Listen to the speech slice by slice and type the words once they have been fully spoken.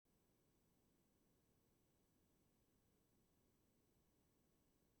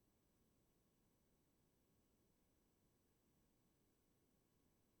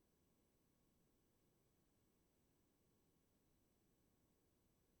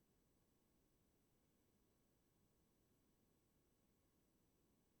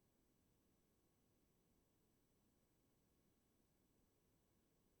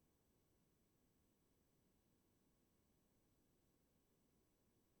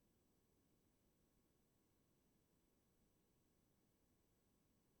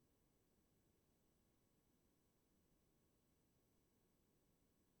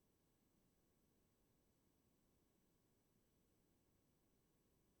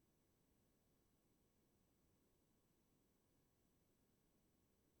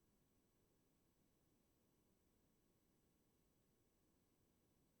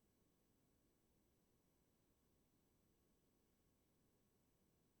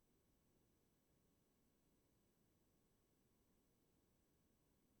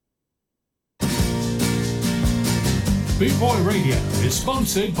Boot Boy Radio is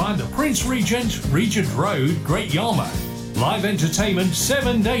sponsored by the Prince Regent, Regent Road, Great Yarmouth. Live entertainment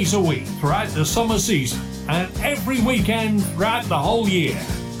 7 days a week throughout the summer season and every weekend throughout the whole year.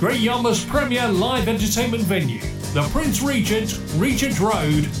 Great Yarmouth's premier live entertainment venue, the Prince Regent, Regent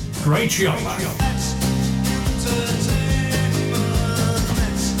Road, Great Yarmouth.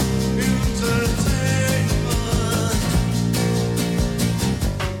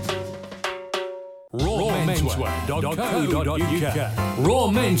 rawmenswear.co.uk. Raw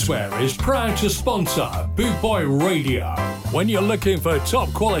Menswear is proud to sponsor Boot Boy Radio. When you're looking for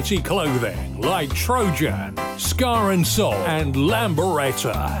top quality clothing like Trojan, Scar and Soul and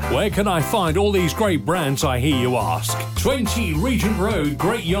Lamberetta, where can I find all these great brands, I hear you ask? 20 Regent Road,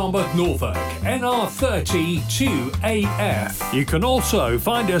 Great Yarmouth, Norfolk, NR30 2AF. You can also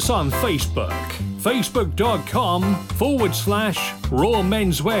find us on Facebook, facebook.com/Raw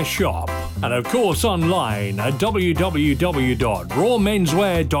Menswear Shop. And of course online at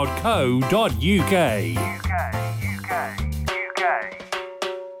www.rawmenswear.co.uk. UK.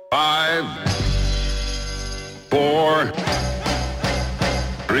 5, 4,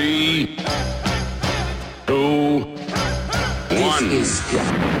 3, 2, 1.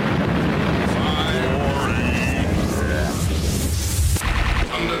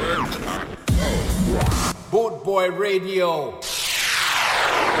 Boot Boy Radio.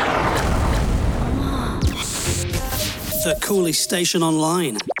 The coolest station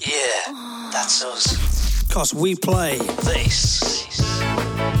online. Yeah, that's us. 'Cause we play This.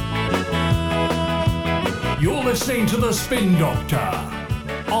 You're listening to The Spin Doctor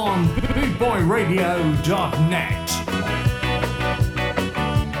on bootboyradio.net.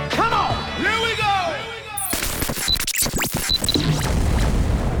 Come on, here we go.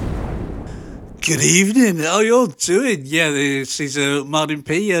 Good evening. How you all doing? Yeah, this is Martyn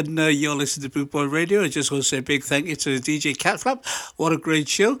P, and you're listening to Boot Boy Radio. I just want to say a big thank you to DJ Catflap. What a great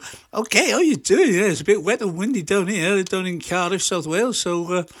show. Okay, how you doing? Yeah, it's a bit wet and windy down here, down in Cardiff, South Wales,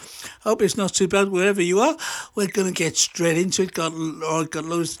 so hope it's not too bad wherever you are. We're going to get straight into it. Got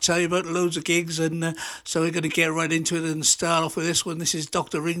loads to tell you about, loads of gigs, and so we're going to get right into it and start off with this one. This is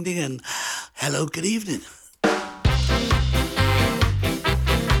Dr. Ringding, and hello, good evening.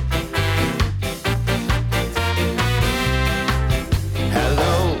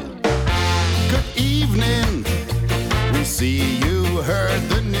 See, you heard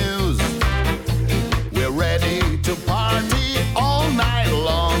the news. We're ready to party all night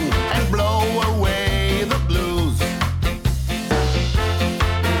long and blow away the blues.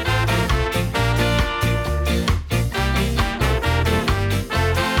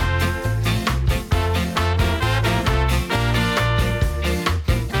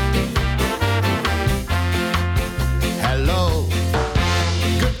 Hello,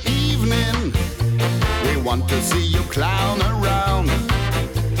 good evening. We want to see you clown around.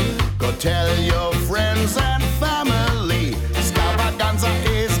 Go tell your friends and family, Scavaganza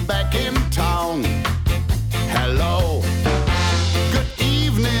is back in town. Hello, good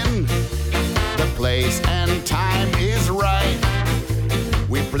evening. The place and time is right.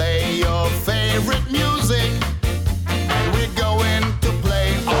 We play your favorite music, and we're going to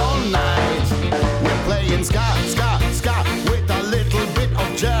play all night. We're playing ska, ska, ska with a little bit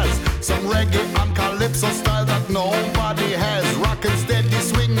of jazz, some reggae and calypso style that nobody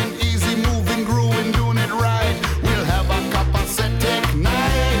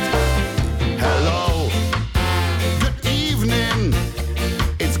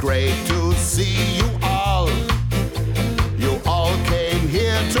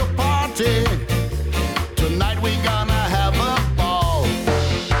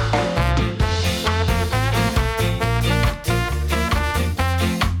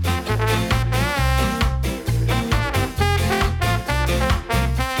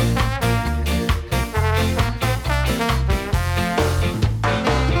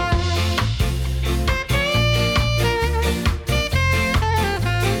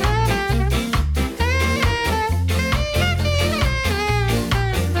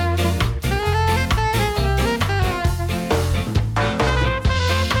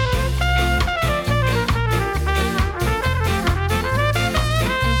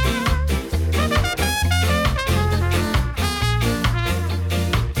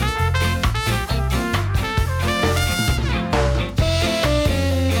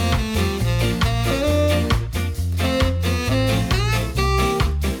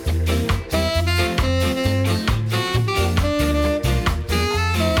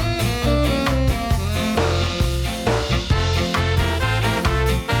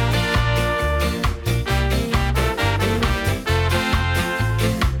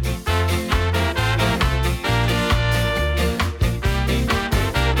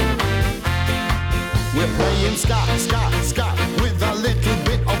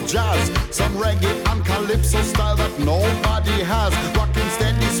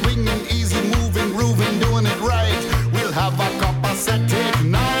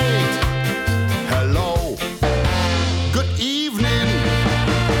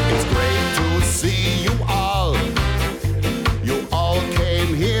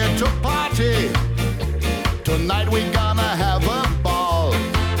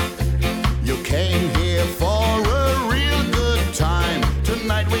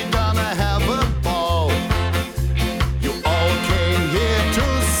Tonight we're gonna have a ball. You all came here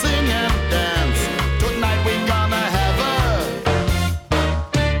to sing and dance. Tonight we're gonna have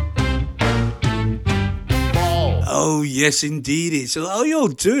a ball. Oh, yes, indeed. So, how you all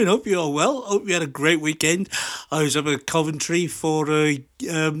doing? Hope you're all well. Hope you had a great weekend. I was up at Coventry for the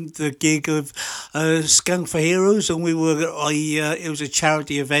gig of Skunk for Heroes, and it was a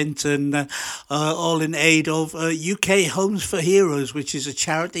charity event, and all in aid of UK Homes for Heroes, which is a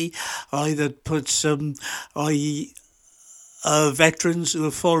charity that puts veterans who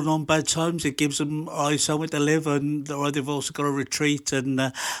have fallen on bad times. It gives them somewhere to live, and they've also got a retreat,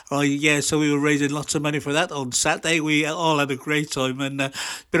 and so we were raising lots of money for that on Saturday. We all had a great time, and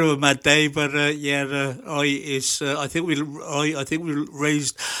bit of a mad day, but I think we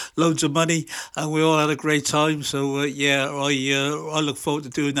raised loads of money, and we all had a great time. So I look forward to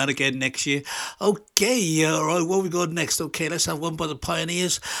doing that again next year. Okay, all right, what we got next? Okay, let's have one by the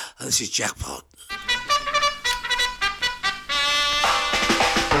Pioneers. This is Jackpot.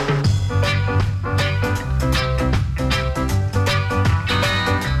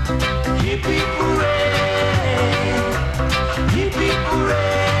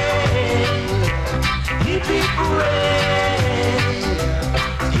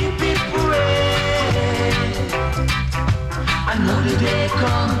 I know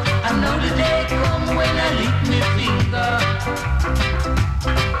the day come when I lift my finger.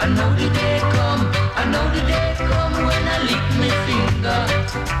 I know the day come when I lift my finger.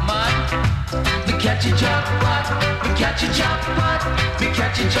 Man, me catch a jackpot, me catch a jackpot, me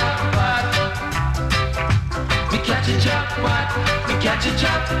catch a jackpot. Me catch a jackpot, me catch a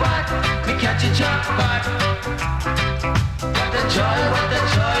jackpot, me catch a jackpot. What a joy, what a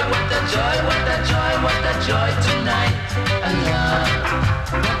joy, what a joy, what a joy, what a joy tonight. Allah.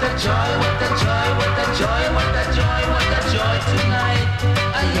 What a joy, what a joy, what a joy, what a joy, what a joy tonight.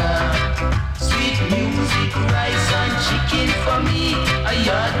 Sweet music, rice and chicken for me.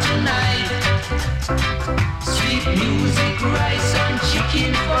 Tonight. Sweet music, rice and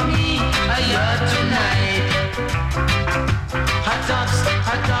chicken for me. Tonight. Hot tops,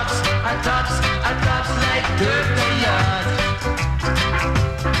 hot tops, hot tops, hot tops like dirt yard.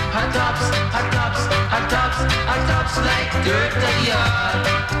 Hot tops, hot tops, hot tops, hot tops like dirt yard.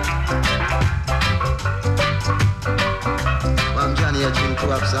 Ma'am Johnny, you drink to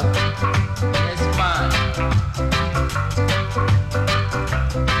up, sir? Yes, man.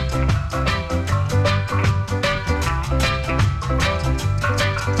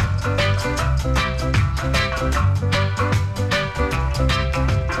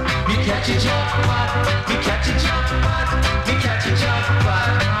 Me catch a jackpot, me catch a jackpot, me catch a jackpot.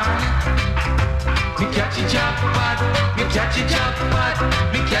 Me catch a jackpot, me catch a jackpot,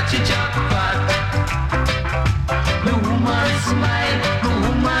 me catch a jackpot. No woman smile,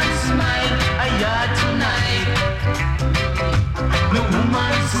 tonight. No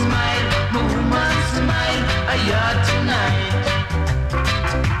woman smile, tonight.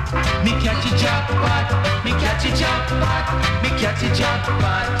 Me catch a jackpot, me catch a jackpot, me catch a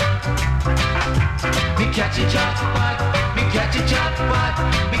jackpot. Me catch a jackpot, me catch a jackpot,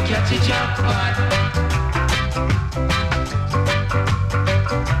 me catch a jackpot.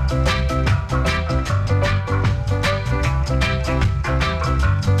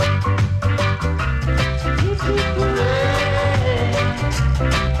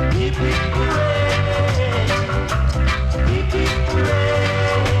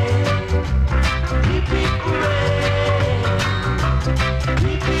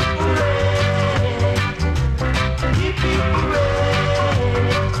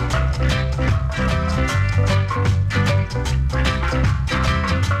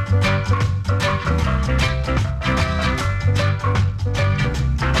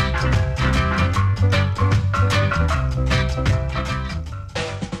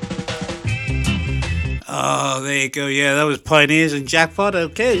 There you go. Yeah, that was Pioneers and Jackpot.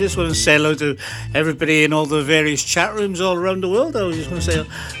 Okay, I just want to say hello to everybody in all the various chat rooms all around the world. I just want to say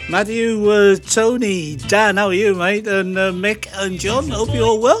Matthew, Tony, Dan, how are you, mate? And Mick and John, hope you're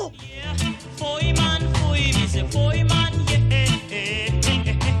all well.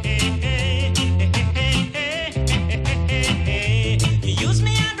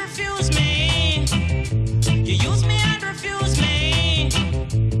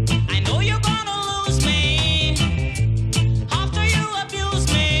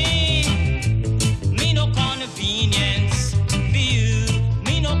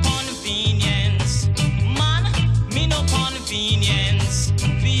 Convenience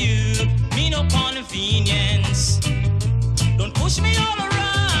for you.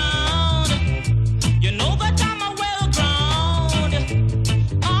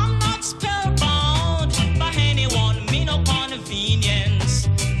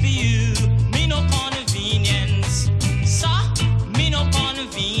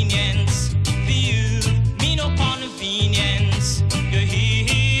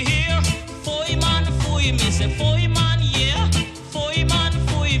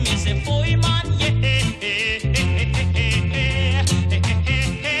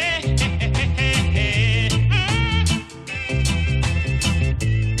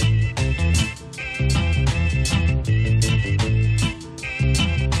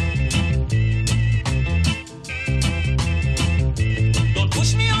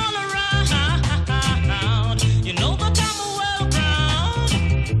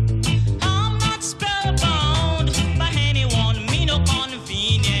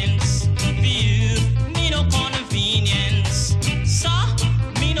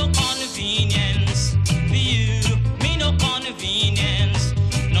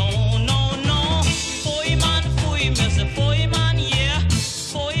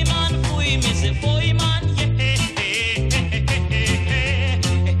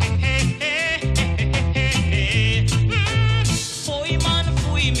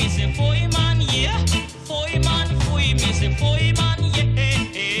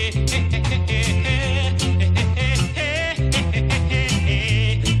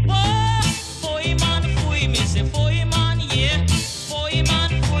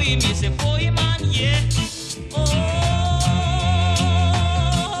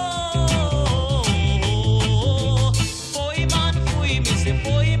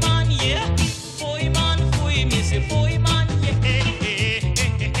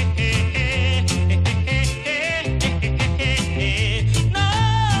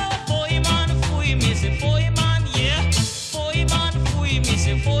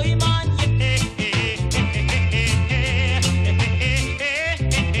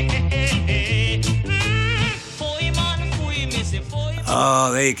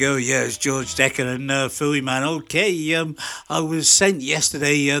 Oh, there you go. Yeah, it's George Decker and Phooey Man. Okay, I was sent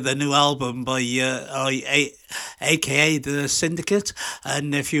yesterday the new album by AkA, the Syndicate,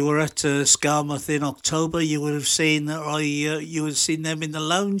 and if you were at Skarmouth in October, you would have seen you would have seen them in the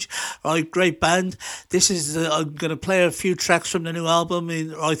lounge. Right, great band. This is I'm going to play a few tracks from the new album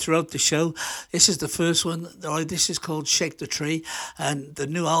throughout the show. This is the first one. Right, this is called Shake the Tree, and the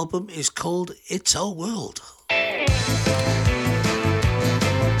new album is called It's Our World.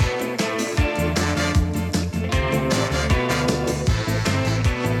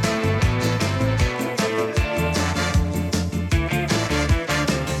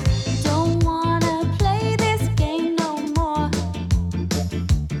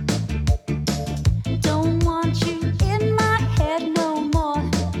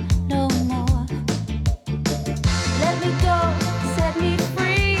 Let me go, set me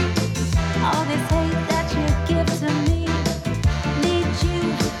free. All this hate that you give to me.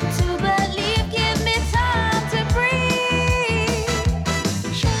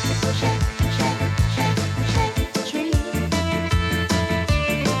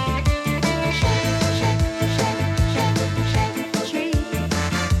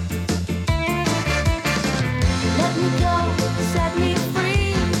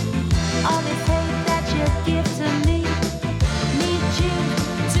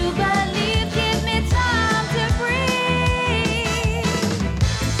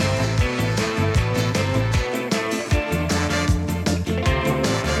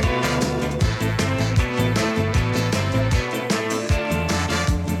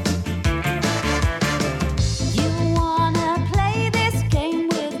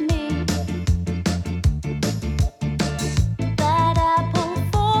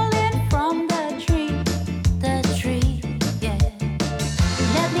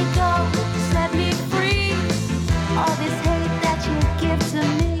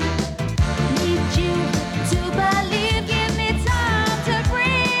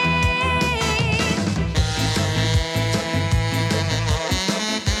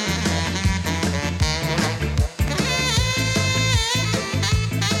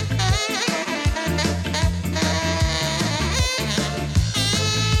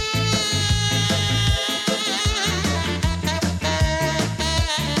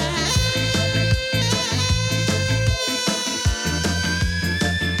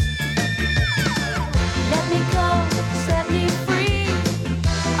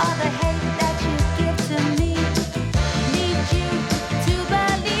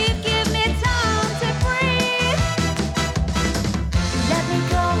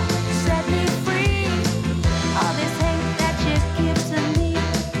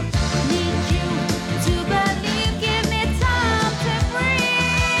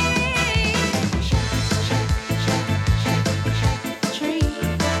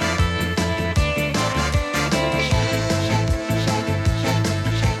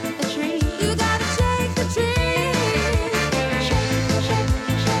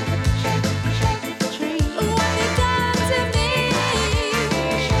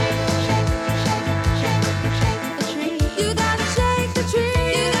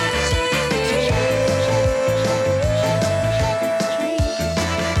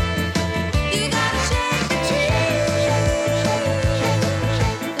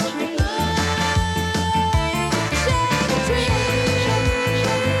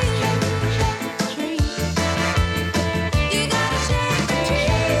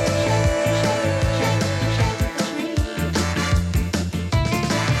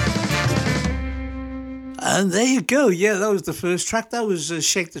 And there you go. Yeah, that was the first track. That was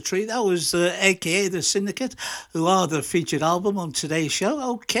Shake the Tree. That was AkA The Syndicate, who are the featured album on today's show.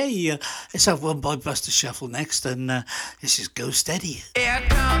 Okay, let's have one by Buster Shuffle next, and this is Go Steady. Here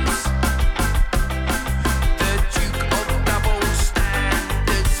comes the Duke of Double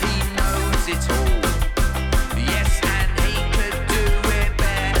Standards. He knows it all. Yes, and he could do it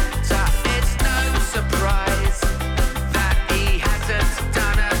better. It's no surprise that he hasn't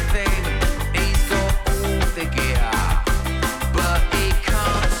done a thing. He's got all the gear, but he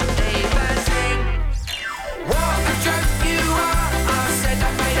can't even sing. What a joke you are! I said I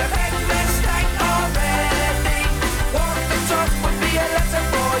made a big mistake already. Walk the talk would be a lesson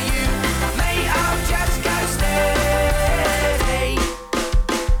for you. Mate, I'll just go steady.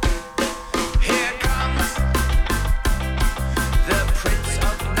 Here comes the Prince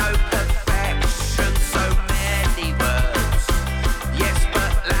of No Perfection. So many words, yes,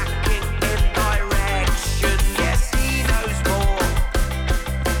 but lacking in direction. Yes, he knows more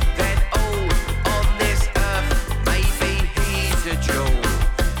than all on this earth. Maybe he's a jewel,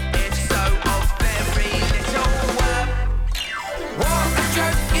 if so, of very little worth. What a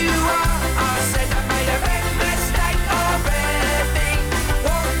joke you are! I said I made a big mistake already.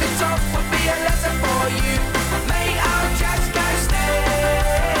 Walk the talk would be a lesson for you. Mate, I'll just go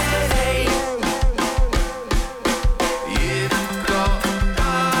steady. You've got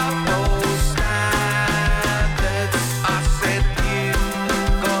double standards. I said you've got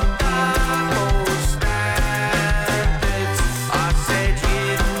double standards. I said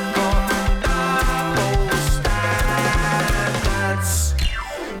you've got double standards.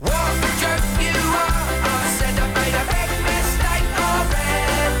 What a joke you are! I said I made a big mistake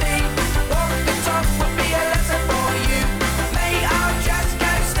already. Walk the talk would be a lesson for you. Mate, I'll just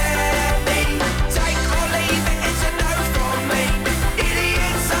go steady. Take or leave it, it's a no from me.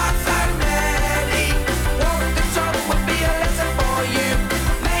 Idiots are so many. Walk the talk would be a lesson for you.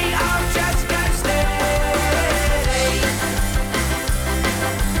 Mate, I'll just go steady.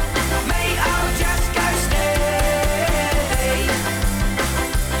 Mate, I'll just go steady.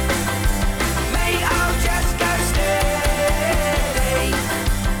 Mate, I'll just go steady.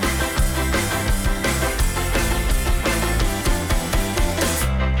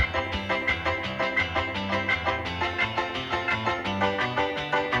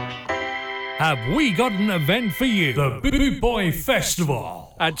 Have we got an event for you? The Boot Boy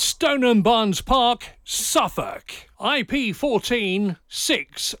Festival at Stoneham Barnes Park, Suffolk. IP 14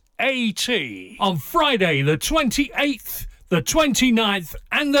 6AT. On Friday the 28th, the 29th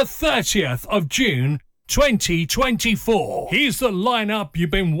and the 30th of June 2024. Here's the lineup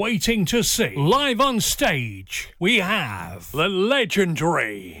you've been waiting to see. Live on stage, we have the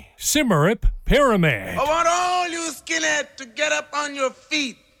legendary Simmerip Pyramid. I want all you skinheads to get up on your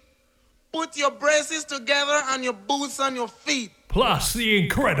feet. Put your braces together and your boots on your feet. Plus the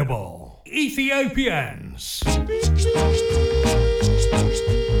incredible Ethiopians.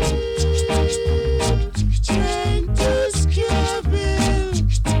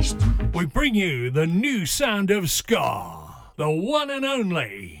 We bring you the new sound of ska, the one and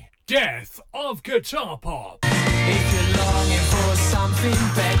only Death of Guitar Pop. If you're longing for something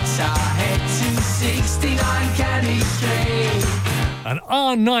better, head to 69 Canny Street. And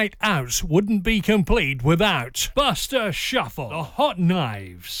our night out wouldn't be complete without Buster Shuffle, the Hot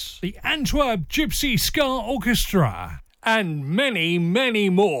Knives, the Antwerp Gypsy Ska Orchestra, and many, many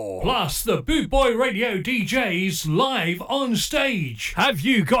more. Plus the Boot Boy Radio DJs live on stage. Have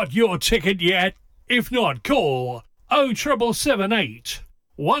you got your ticket yet? If not, call 07778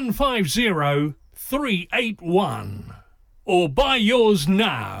 150 381 or buy yours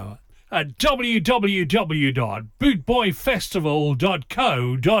now at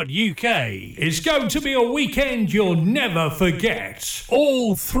www.bootboyfestival.co.uk. It's going to be a weekend you'll never forget.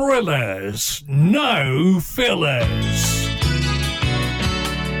 All thrillers, no fillers.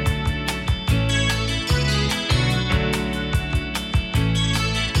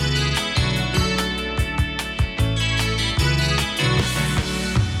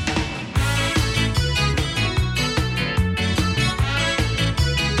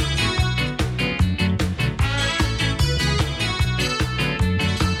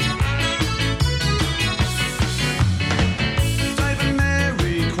 David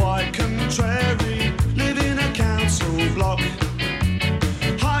Mary, quite contrary, live in a council block.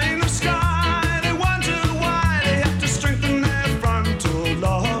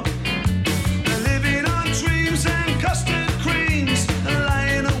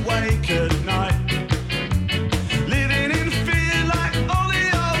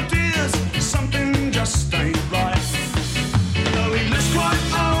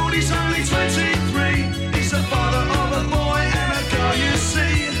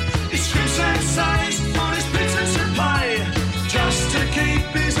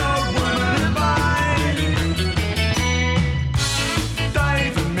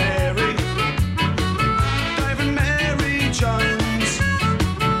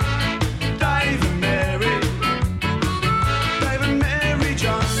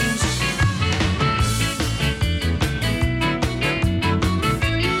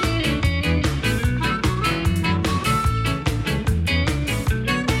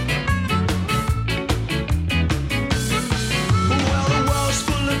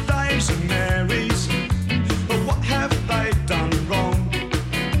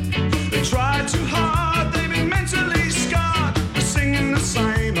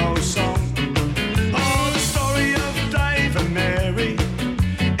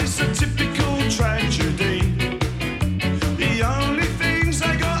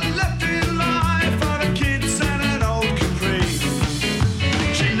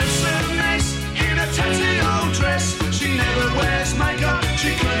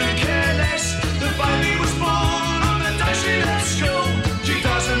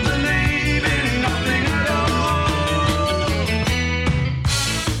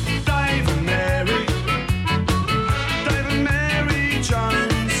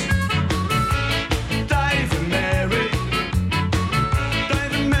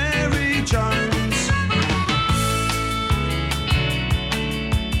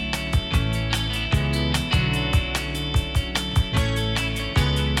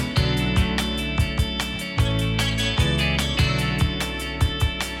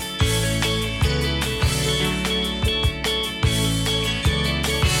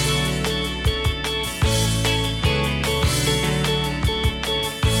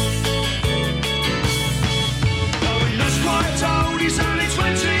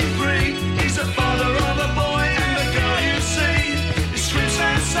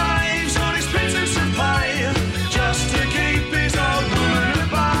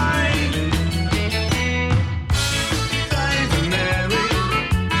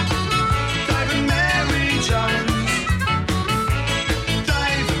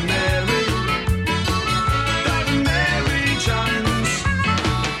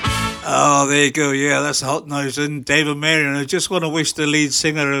 Oh, there you go. Yeah, that's the Hot Knives and David Mary. And I just want to wish the lead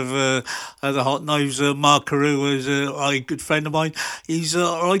singer of the Hot Knives, Mark Carew, who's a good friend of mine. He's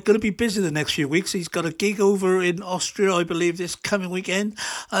going to be busy the next few weeks. He's got a gig over in Austria, I believe, this coming weekend.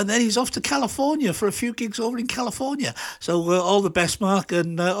 And then he's off to California for a few gigs over in California. So all the best, Mark,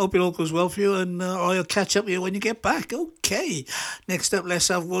 and hope it all goes well for you. And I'll catch up with you when you get back. Okay. Next up, let's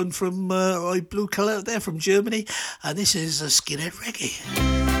have one from Blue Colour there from Germany. And this is Skinhead Reggae.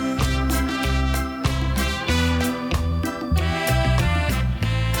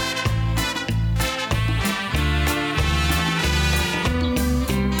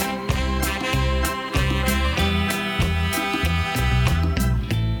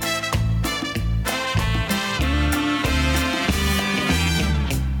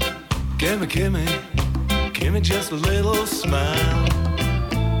 Give me just a little smile.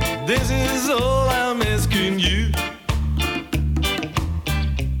 This is all I'm asking you.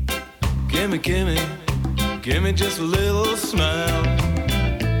 Give me just a little smile.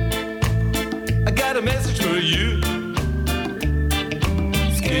 I got a message for you.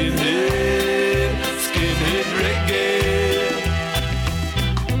 Skinhead, skinhead reggae.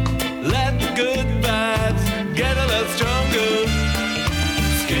 Let the good vibes get a lot stronger.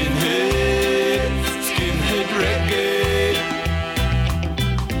 Skinhead, skinhead reggae.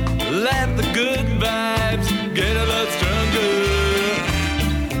 Let the good vibes get a lot stronger.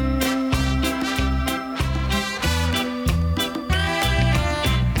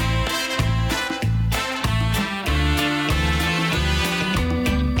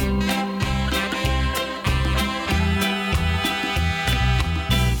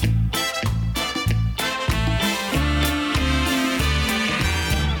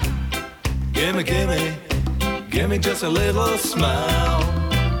 Give me just a little smile.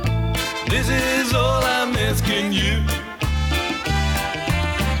 This is all I'm asking you.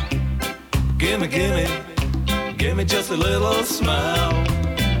 Give me just a little smile.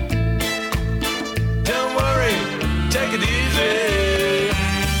 Don't worry, take it easy.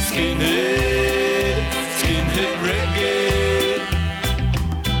 Skinhead, skinhead reggae.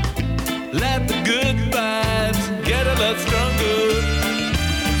 Let the good vibes get a lot stronger.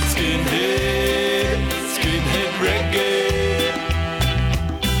 Skinhead, skinhead reggae.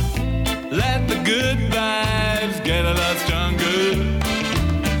 Let the good vibes get a lot stronger.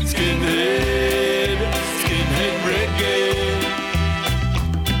 Skinhead, skinhead reggae.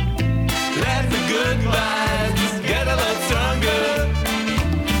 Let the good vibes get a lot stronger.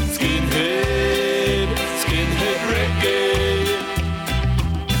 Skinhead, skinhead reggae.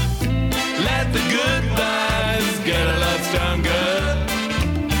 Let the good vibes get a lot stronger.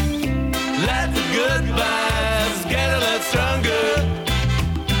 Let the good vibes get a lot stronger.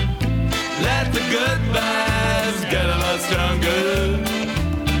 Let the good vibes get a lot stronger.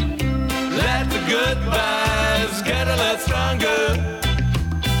 Let the good vibes get a lot stronger.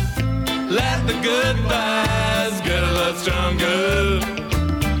 Let the good vibes get a lot stronger.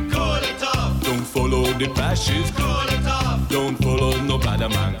 Cool it off. Don't follow the fascists. Cool it off. Don't follow no bad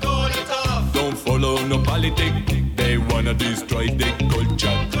man. Cool it off. Don't follow no politics. They wanna destroy the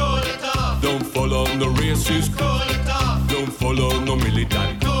culture. Cool it off. Don't follow no racists. Cool it off. Don't follow no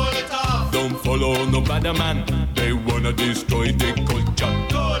militant. Cool it off. Don't follow no bad man. They wanna destroy the culture.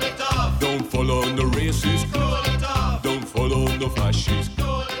 Cool it off. Don't follow no racists. Cool it off. Don't follow no fascists.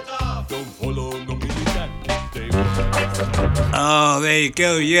 Cool it off. Don't follow no militant. Oh, there you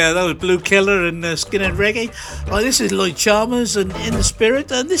go. Yeah, that was Blue Killer and Skinhead Reggae. Right, this is Lloyd Chalmers and In the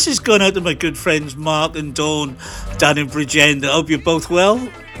Spirit, and this is going out to my good friends Mark and Dawn down in Bridgend. I hope you're both well.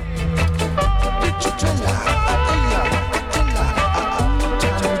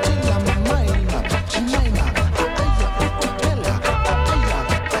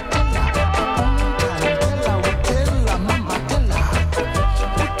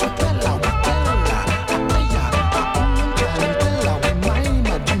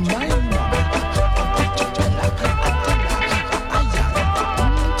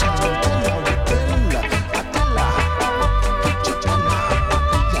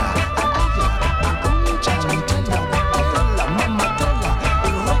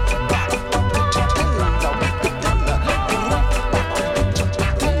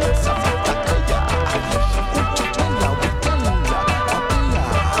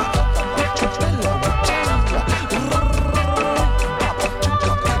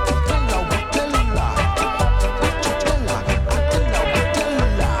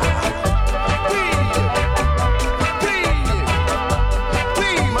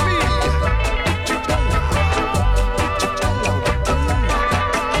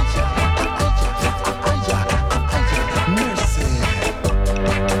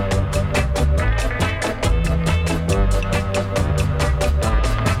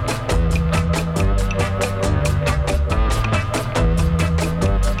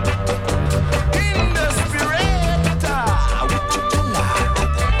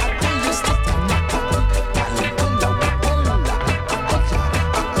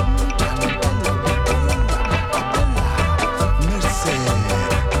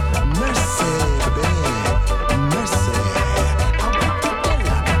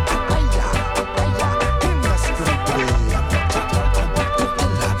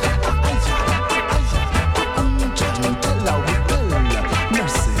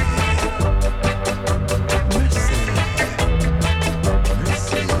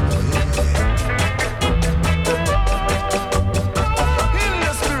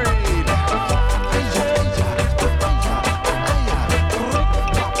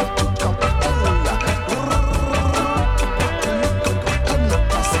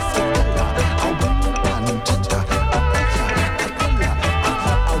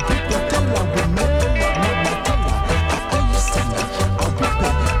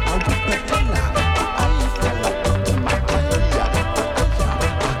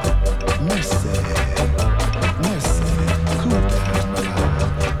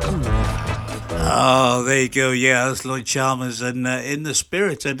 Oh, there you go. Yeah, that's Lloyd Chalmers and In the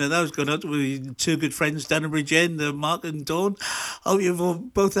Spirit. And that was going out with two good friends down in Bridge End, Mark and Dawn. Hope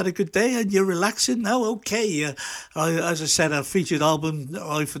you've both had a good day and you're relaxing now. Okay. As I said, our featured album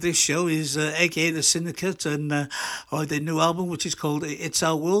for this show is AkA The Syndicate and their new album, which is called It's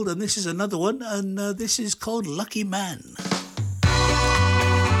Our World. And this is another one. And this is called Lucky Man.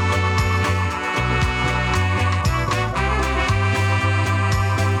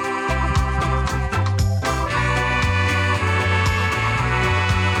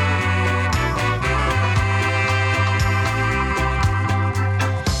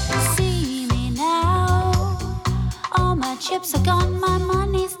 Chips are gone, my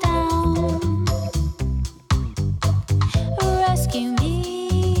money's down. Rescue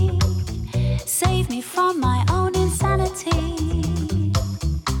me, save me from my own insanity.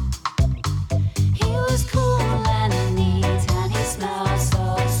 He was cool and neat, and he smelled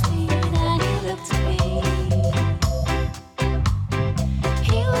so sweet, and he looked to me.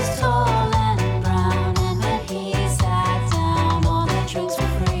 He was tall and brown, and when he sat down, all the drinks were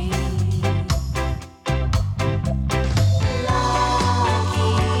free.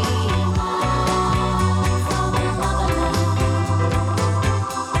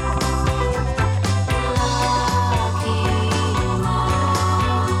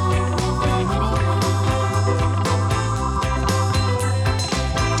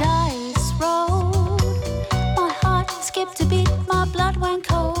 To beat, my blood went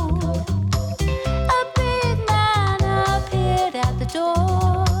cold. A big man appeared at the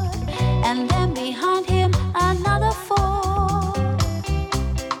door, and then behind him another four.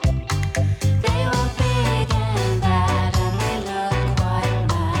 They were big and bad, and they looked quite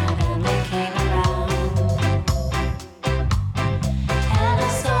mad, and they came around. And I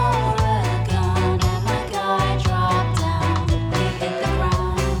saw a gun, and my guy dropped down, he hit the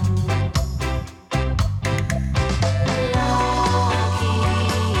ground.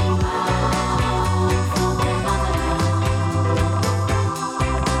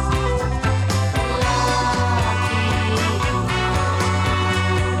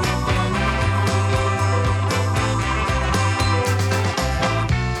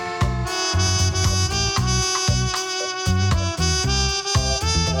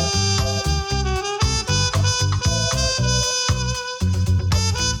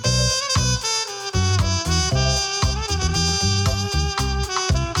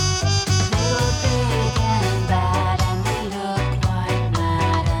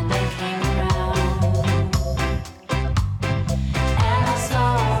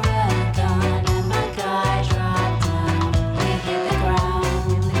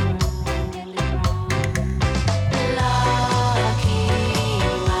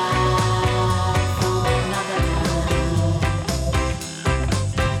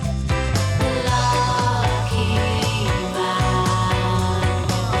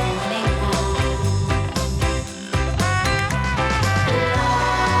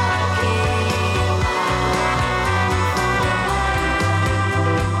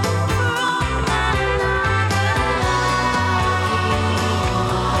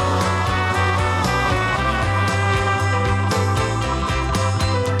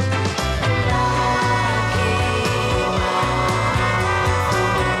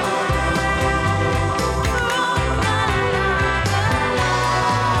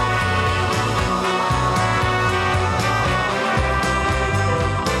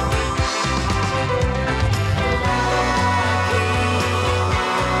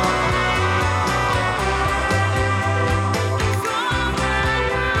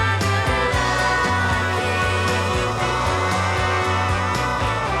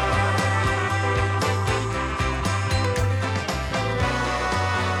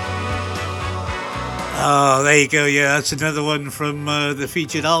 Oh, there you go. Yeah, that's another one from the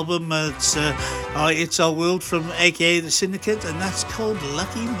featured album. It's Our World from AkA The Syndicate, and that's called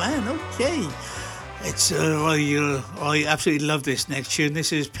Lucky Man. Okay. It's I absolutely love this next tune.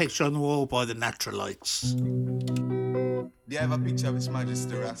 This is Picture on the Wall by the Naturalites. Do you have a picture of His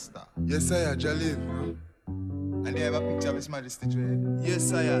Majesty Rasta? Yes, I Jalil. And do you have a picture of His Majesty Dread?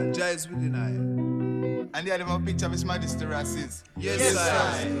 Yes, I Jai is within I. And do you have a picture of His Majesty Rasis? Yes,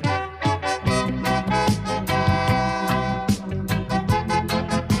 I.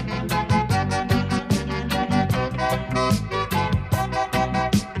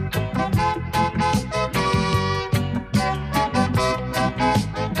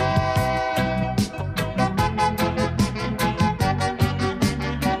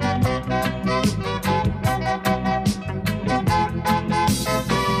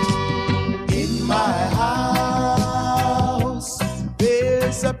 In my house,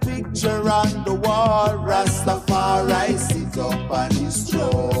 there's a picture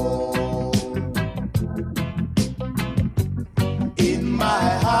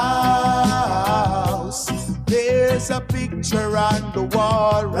the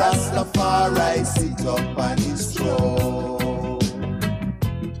wall, Rastafari sit up on his throne.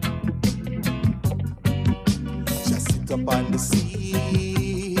 Just sit up on the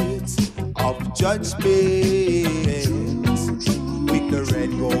seat of judgment, with the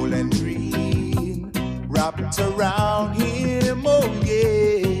red, gold, and green wrapped around him, oh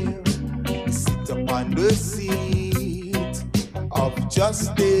yeah. Sit upon the seat of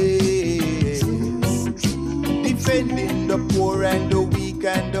justice, defending the poor and the weak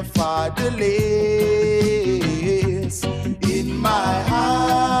and the fatherless. In my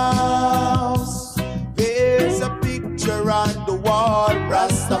house, there's a picture on the wall,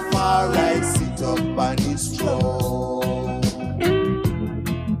 Rastafari sit up on his throne.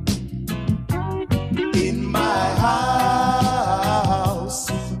 In my house,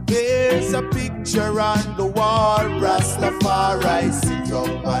 there's a picture on the wall, Rastafari sit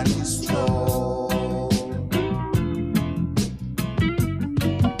up on his throne.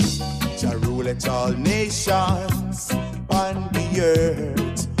 Jah ruleth all nations on the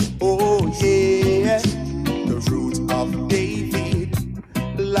earth, oh yeah. The root of David,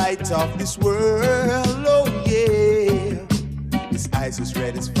 light of this world, oh yeah. His eyes as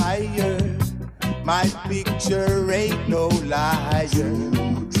red as fire, my picture ain't no liar.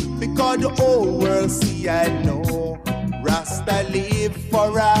 Because the whole world see I know Rasta live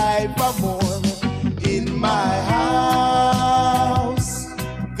forevermore. In my house,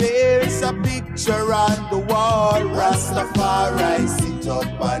 there's a picture on the wall, Rastafari sit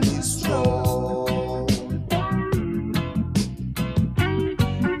up on his throne.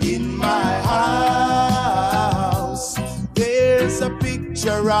 In my house, there's a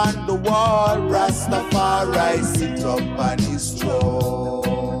picture on the wall, Rastafari sit up on his throne.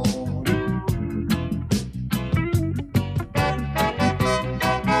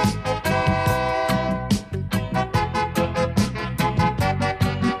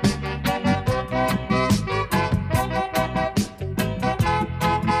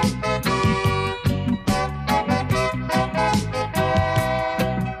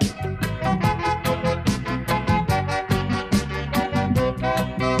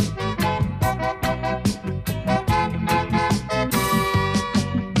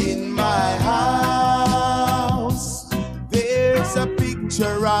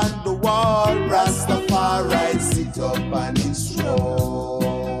 On the wall, Rastafari sit up on his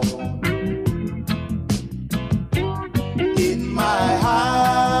throne. In my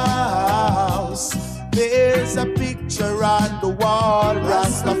house, there's a picture on the wall,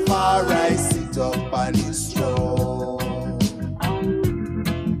 Rastafari sit up on his throne.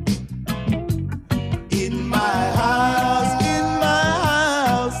 In my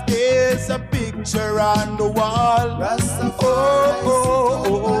house, there's a picture on the wall, Rastafari.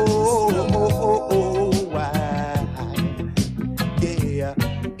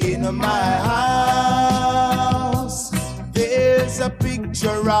 In my house, there's a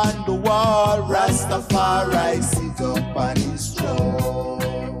picture on the wall, Rastafari sit up on his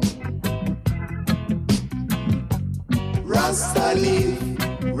throne. Rasta live,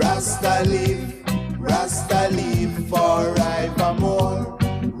 Rasta live, Rasta live forevermore.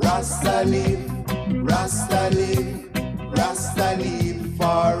 Rasta live, Rasta live, Rasta live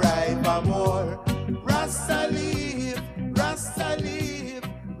forevermore. Rasta live, Rasta live,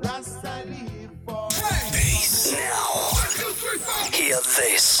 Rasta live forevermore. Peace. Now, hear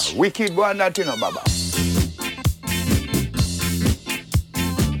this. Wicked one, that you know, Baba.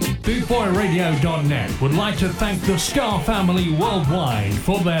 BootboyRadio.net would like to thank the Scar family worldwide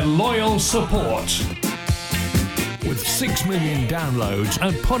for their loyal support. With 6 million downloads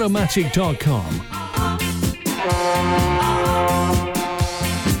at Podomatic.com.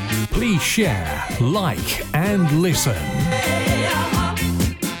 Please share, like, and listen.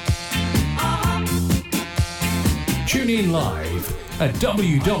 Tune in live at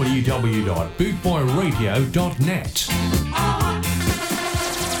www.bootboyradio.net.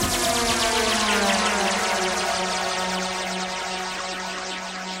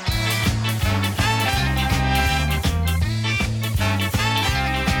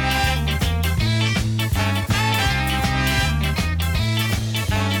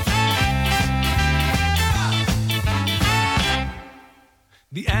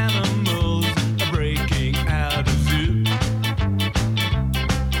 The animals are breaking out of zoo,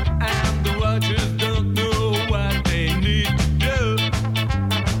 and the watchers don't know what they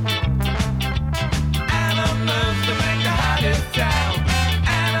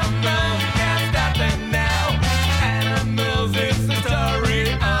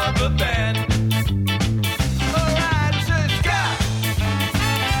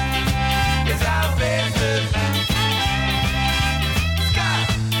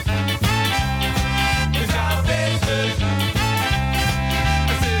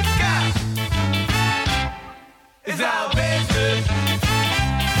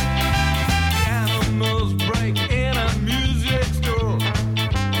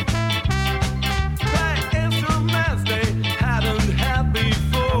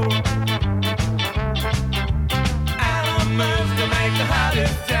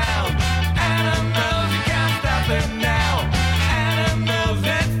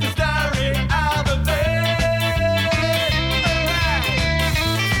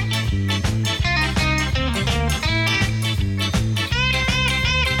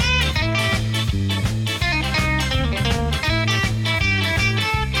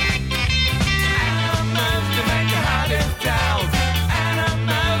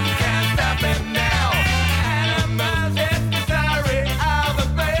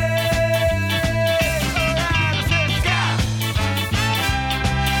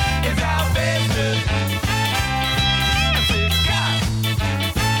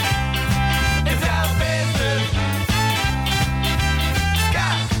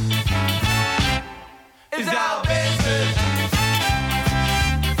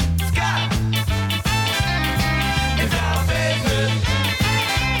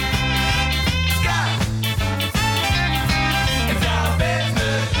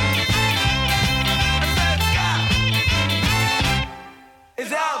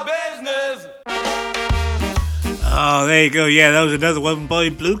Oh, there you go. Yeah, that was another one by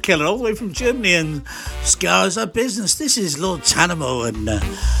Blue Killer, all the way from Germany, and Scar's Our Business. This is Lord Tanamo, and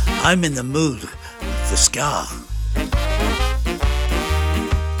I'm in the mood for Scar.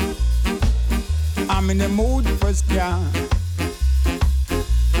 I'm in the mood for Scar,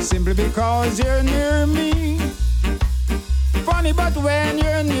 simply because you're near me. Funny, but when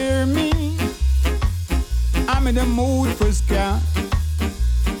you're near me, I'm in the mood for Scar.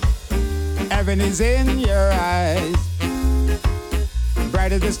 Heaven is in your eyes,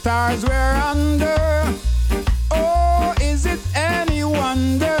 bright as the stars we're under. Oh, is it any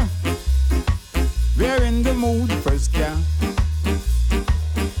wonder we're in the mood for Scar?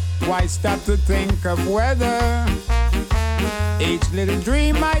 Why stop to think of whether each little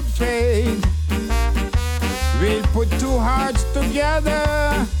dream might fade? We'll put two hearts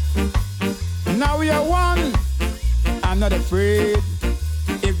together. Now we are one. I'm not afraid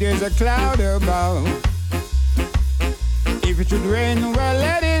if there's a cloud above. If it should rain, well,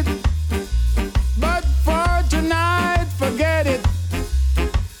 let it. But for tonight, forget it.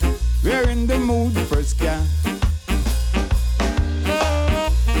 We're in the mood for Scar.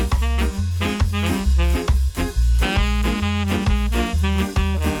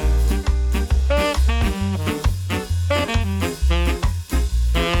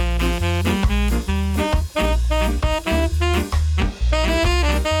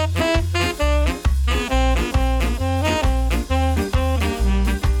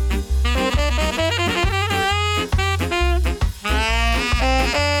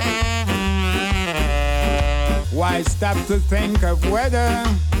 Stop to think of whether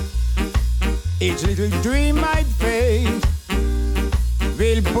each little dream might fade.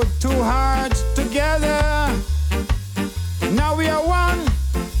 We'll put two hearts together. Now we are one.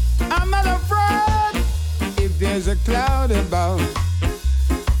 I'm not afraid if there's a cloud above.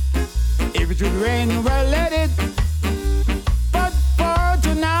 If it should rain, well, let it. But for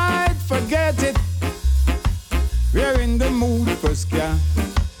tonight, forget it. We're in the mood for Scar.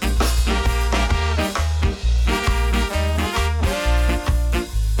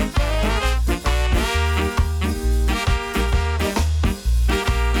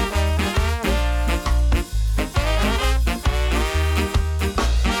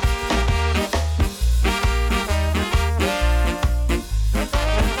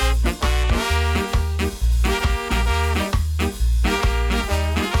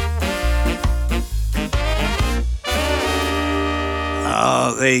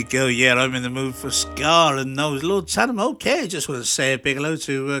 There you go. Yeah, I'm in the mood for Scar, and that was Lord Tanamo. Okay, I just want to say a big hello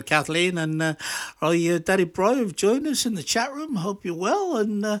to Kathleen and Daddy Bri have joined us in the chat room. Hope you're well,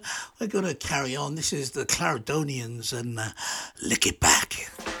 and we're going to carry on. This is the Clarendonians and Lick It Back.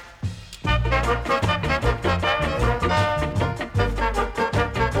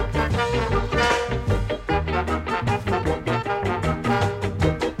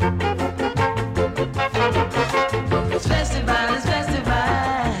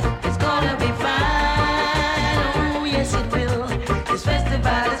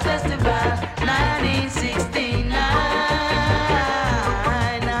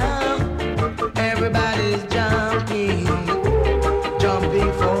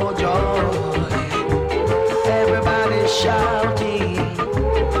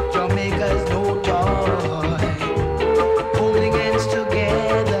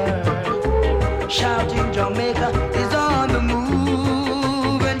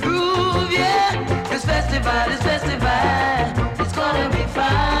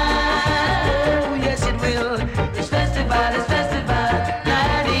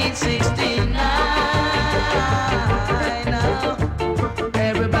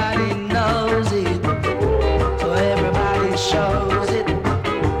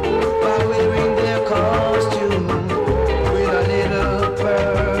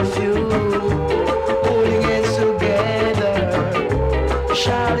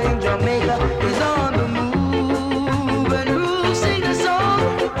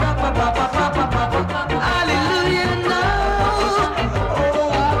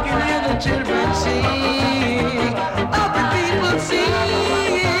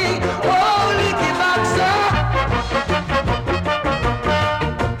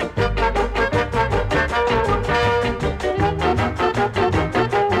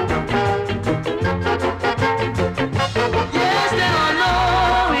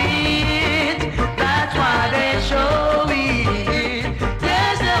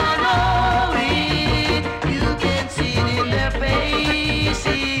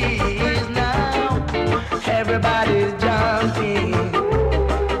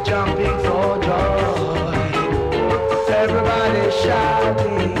 Everybody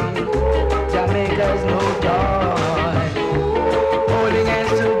shouting, Jamaica's no joy.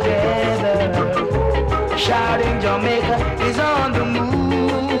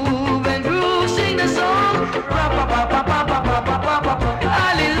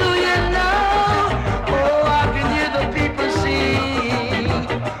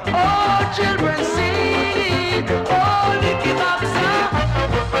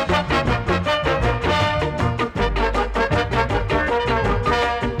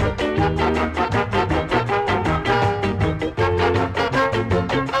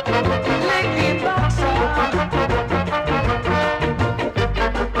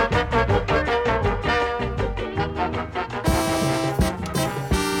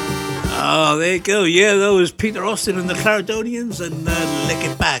 Oh, there you go. Yeah, that was Peter Austin and the Caledonians and Lick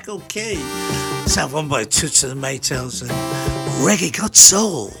It Back. Okay. Sound one by Toots and the Maytals and Reggae Got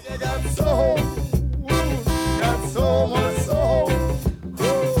Soul. Got soul. Got so much soul.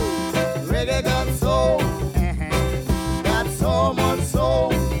 Reggae got soul. Got so much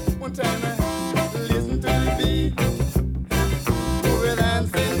soul. One time I listen to the beat. Move it and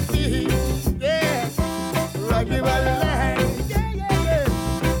sing feet. Yeah. Rock your body line. Yeah, yeah,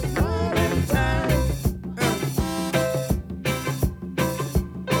 yeah. All in time.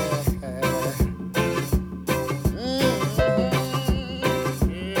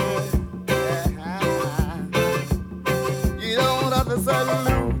 You don't have to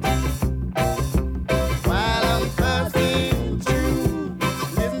salute while I'm passing through.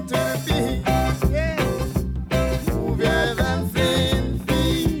 Listen to the beat, yeah. Move your dancing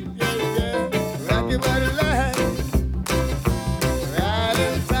feet, yeah, yeah. Rock your body line, right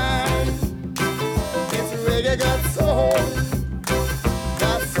in time. It's reggae got soul,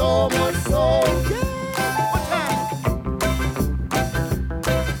 got so much soul. Yeah, one time.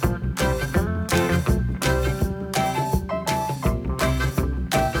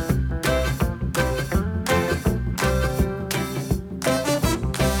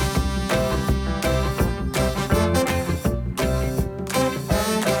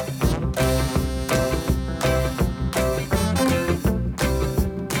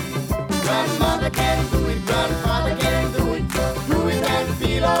 Grandmother can do it, grandfather can do it and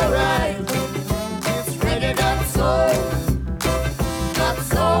feel alright. It's reggae got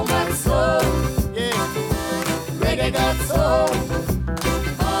so much soul, yeah. Reggae got soul,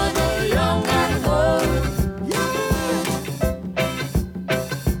 all the young and old, yeah.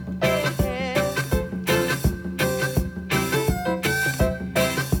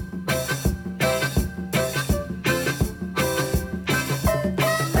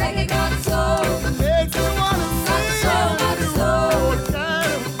 Reggae got soul, makes you wanna sing. Got so much soul,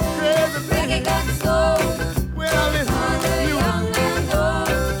 kind of crazy thing. Reggae got soul, when I listen to you, young and old.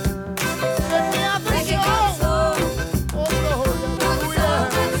 Take me out the Reggae got show. Oh Lord, hallelujah.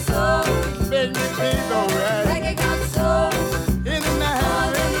 Make me feel alright. Reggae got soul, In the night, all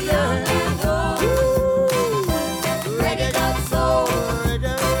the young and old. ooh. Reggae got soul,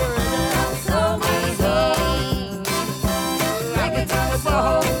 Reggae, reggae, so much soul. Reggae got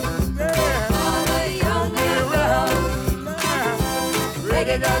soul, yeah. all the young and old.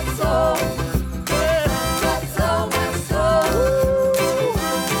 Reggae got soul, got so much soul.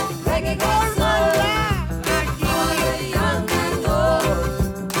 Reggae got soul, all the young and old.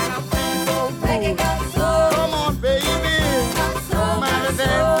 Reggae got soul, Come on, baby. got so Come on much and soul.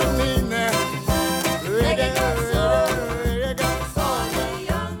 dance with me now. Reggae got soul, reggae got all the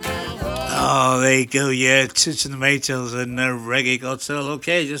young and old. Oh, there you go. Yeah, Toots and the Maytals and Reggae Got Soul.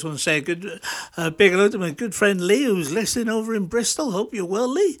 Okay, just want to say a good big hello to my good friend Lee, who's listening over in Bristol. Hope you're well,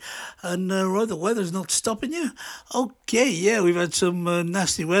 Lee. And right, the weather's not stopping you. Okay, yeah, we've had some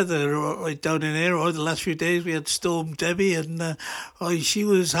nasty weather right down in here. Right, the last few days we had Storm Debbie, and right, she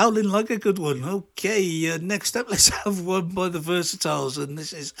was howling like a good one. Okay, next up, let's have one by the Versatiles, and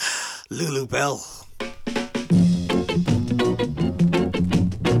this is Lulu Bell.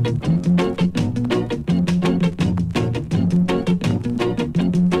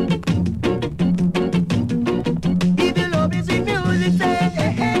 If you love is in music, say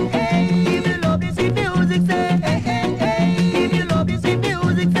hey, hey, hey. If you love is in music, say hey, hey, hey. If you love is in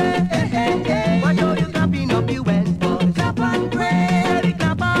music, say hey, hey, hey. Why don't you clapping up your hands, boys? Clap and pray.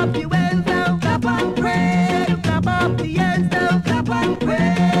 Clap up your hands now. Clap and pray. Clap up the hands now. Clap and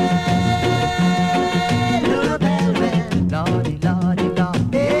pray. Little bell, well, lordy, lordy,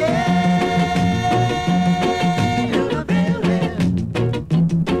 lordy. Hey, little bell, well.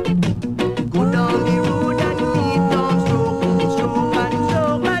 Go down the road and keep on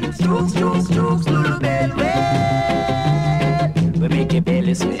stroke, little bell, well. We make your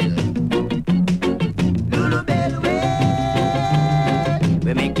belly swell. Little bell, well.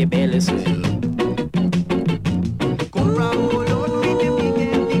 We make your belly swell. Come round, hold on with your big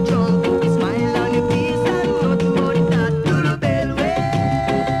empty trunk. Smile on your face and nothing but that. Little bell,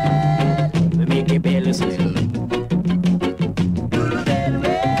 well. We make your belly swell. Little bell,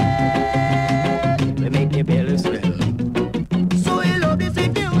 well. We make your belly swell. So you love this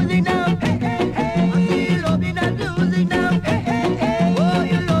music now, hey, hey, hey. I see you loving that music now, hey, hey, hey. Oh,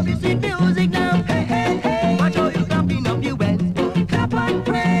 you love this music now, hey, hey, hey. Watch how you clapping up your hands, boy. Clap and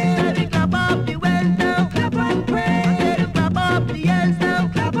pray. Baby, clap up the hands now, clap and pray. I said you clap up the hands now,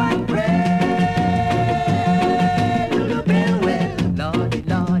 clap and pray. Little bell, well, lordy,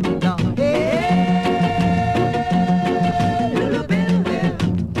 lordy, lordy. Hey.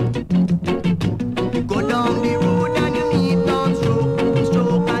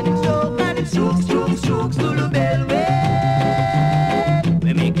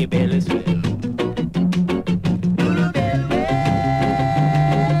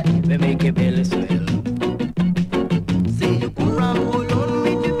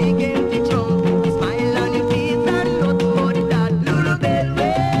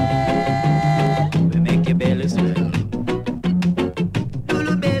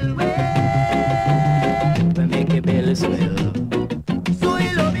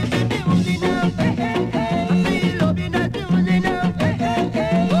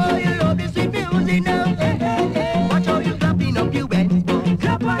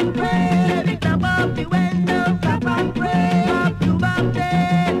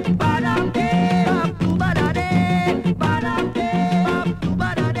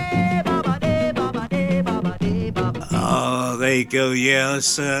 there you go. Yeah,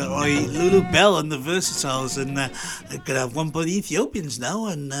 that's Lulu Bell and the Versatiles, and I'm gonna have one by the Ethiopians now.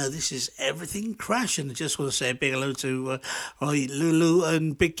 And this is Everything Crash. And I just want to say a big hello to Lulu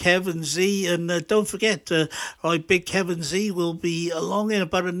and Big Kev and Z. And don't forget, Big Kev and Z will be along in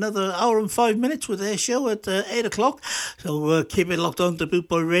about another hour and 5 minutes with their show at 8 o'clock. So keep it locked on to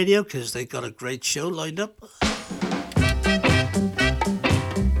Bootboy Radio because they got a great show lined up.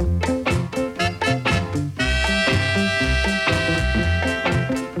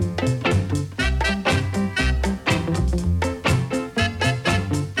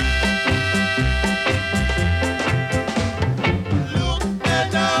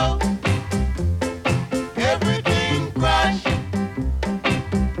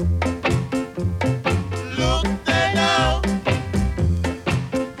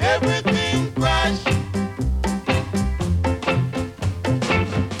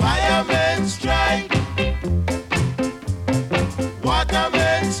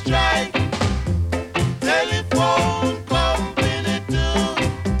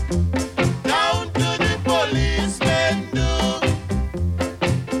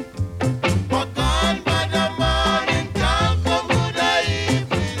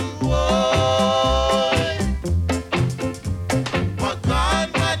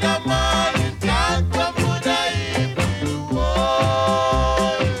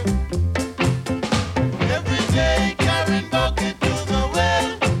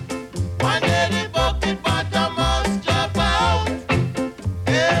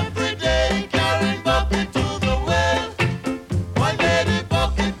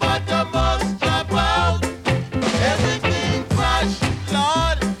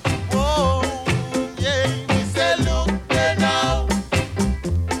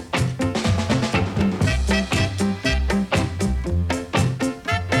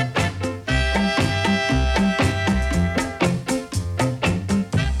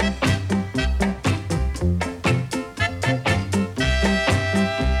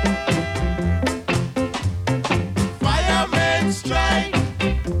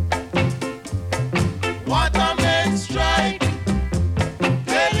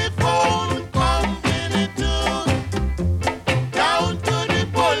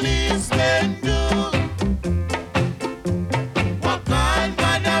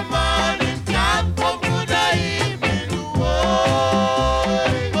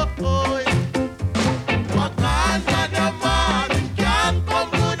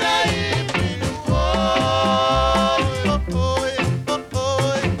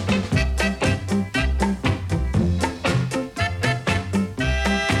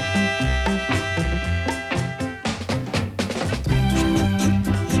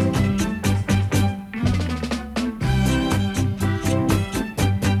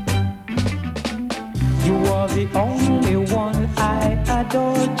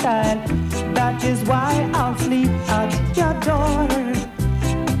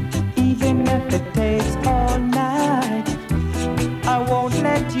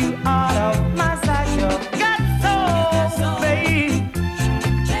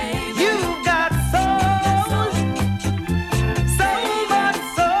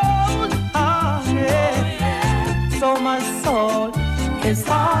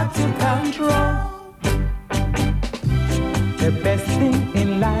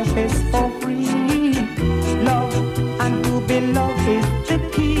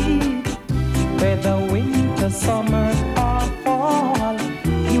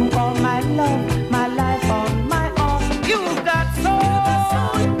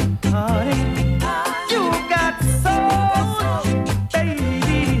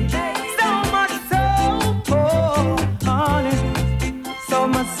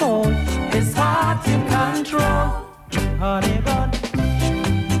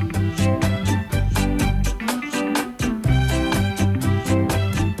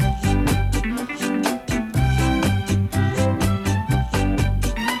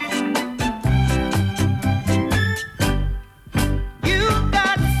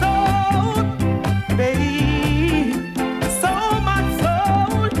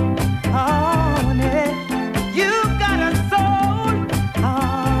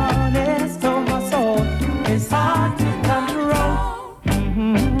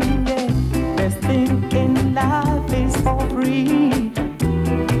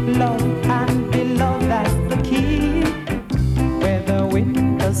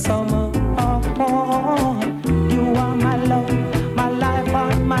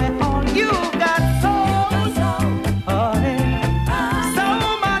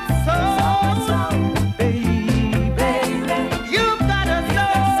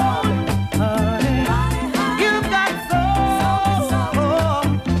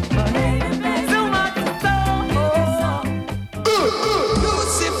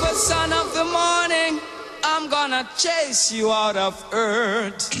 you out of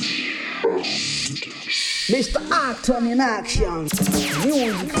earth. Mr. Acton in action.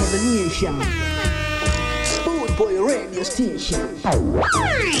 Music for the nation. Boot Boy Radio Station.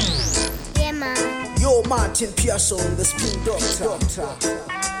 Yeah, man. Yo, Martyn, Parson, the Spin Doctor.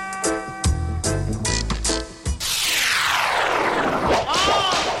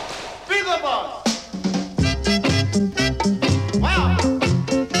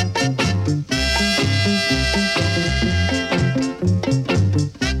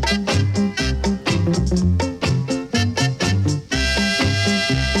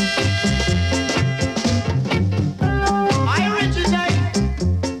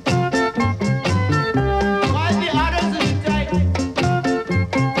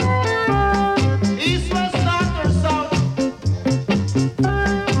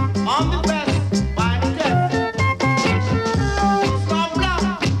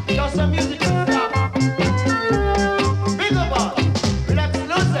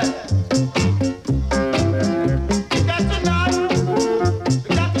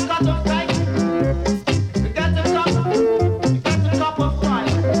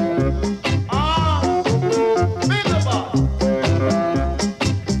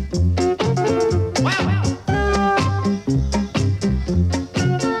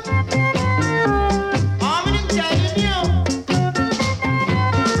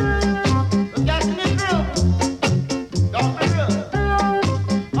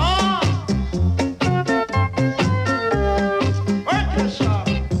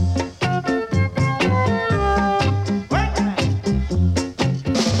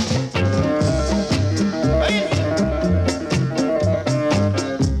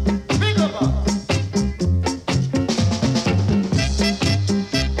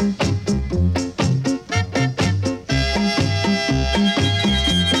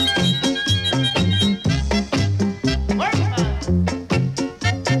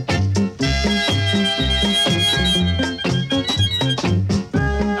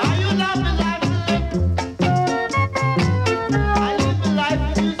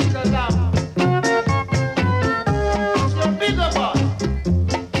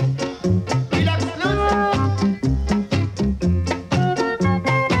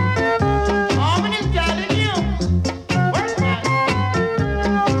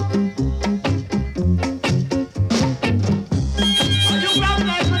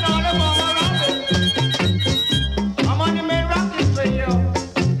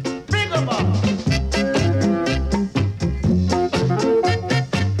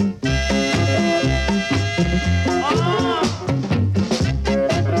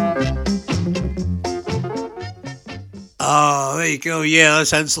 Go, yeah,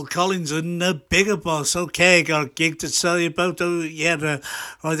 that's Ansel Collins and Bigger Boss. Okay, I got a gig to tell you about.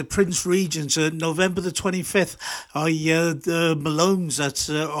 The Prince Regent's, November the 25th. The Malones.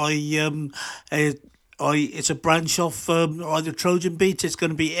 That's it's a branch off the Trojan Beat. It's going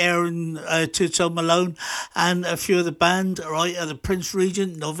to be Aaron Tuto Malone and a few of the band at the Prince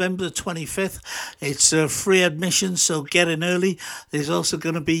Regent, November the 25th. It's free admission, so get in early. There's also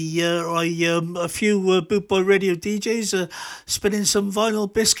going to be a few Boot Boy Radio DJs spinning some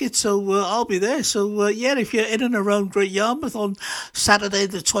vinyl biscuits, so I'll be there. So if you're in and around Great Yarmouth on Saturday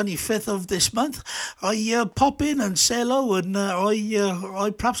the 25th of this month, pop in and say hello, and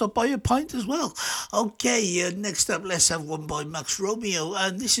perhaps I'll buy you a pint as well. Okay, next up, let's have one by Max Romeo,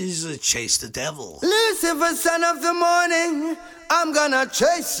 and this is Chase the Devil. Lucifer, son of the morning, I'm gonna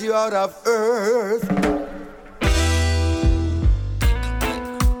chase you out of earth.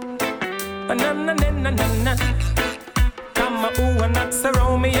 Na na na na na na. Come ooh and Max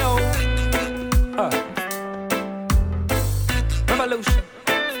Romeo. Revolution.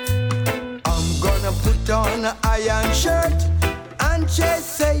 I'm gonna put on an iron shirt and chase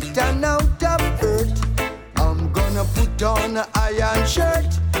Satan out of earth. I'm gonna put on an iron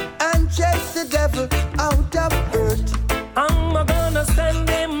shirt and chase the devil out of earth. I'm gonna send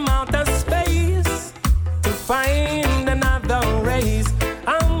him out of space to find another race.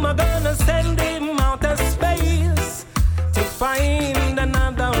 I'm gonna send him out of space to find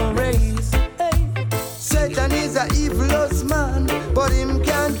another race. Hey. Satan is a evilous man, but him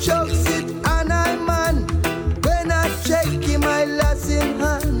can't choke it, and I'm man. When I check him, I lost in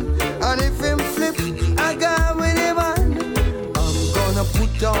hand, and if him flip, I go with him on. I'm gonna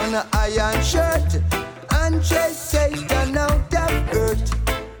put on an iron shirt and chase Satan out of earth.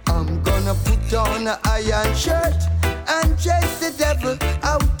 I'm gonna put on an iron shirt and chase the devil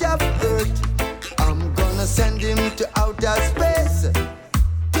out of earth. I'm gonna send him to outer space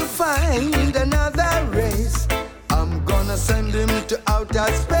to find another race. I'm gonna send him to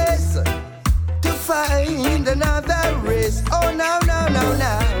outer space to find another race.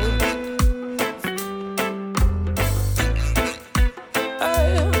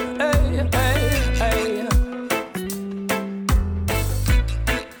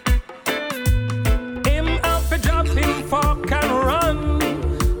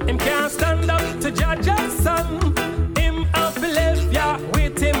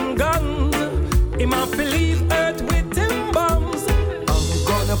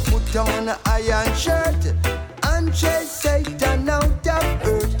 put on an iron shirt and chase Satan out of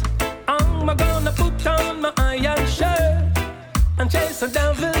earth. I'm gonna put on my iron shirt and chase the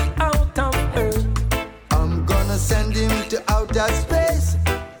devil out of earth. I'm gonna send him to outer space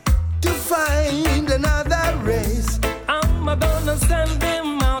to find another race. I'm gonna send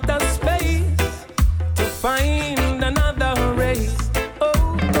him out of space to find another race. Oh,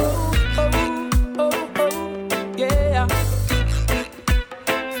 oh, oh, oh, oh, yeah.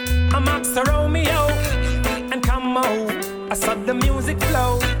 I'm Master Romeo and come on, I saw the music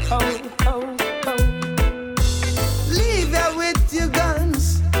flow. Oh, oh, oh. Leave ya with your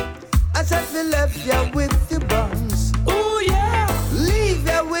guns, I said we left ya with your buns. Oh yeah. Leave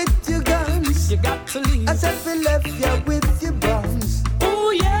ya with your guns, you got to leave. I said we left ya with your buns.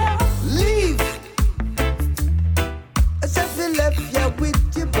 Oh yeah. Leave, I said we left ya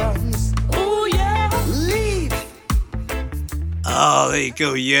with your buns. Oh yeah. Leave. Oh, there you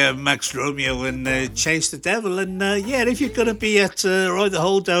go. Yeah, Max Romeo and Chase the Devil. And yeah, if you're going to be at the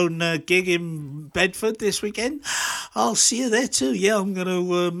Hold Down gig in Bedford this weekend, I'll see you there too. Yeah, I'm going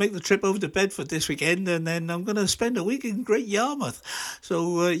to make the trip over to Bedford this weekend, and then I'm going to spend a week in Great Yarmouth.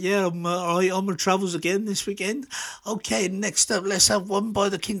 So yeah, I'm on my travels again this weekend. Okay, next up, let's have one by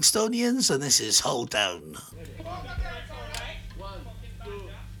the Kingstonians, and this is Hold Down. 1, 2,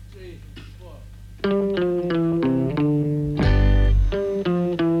 3, 4.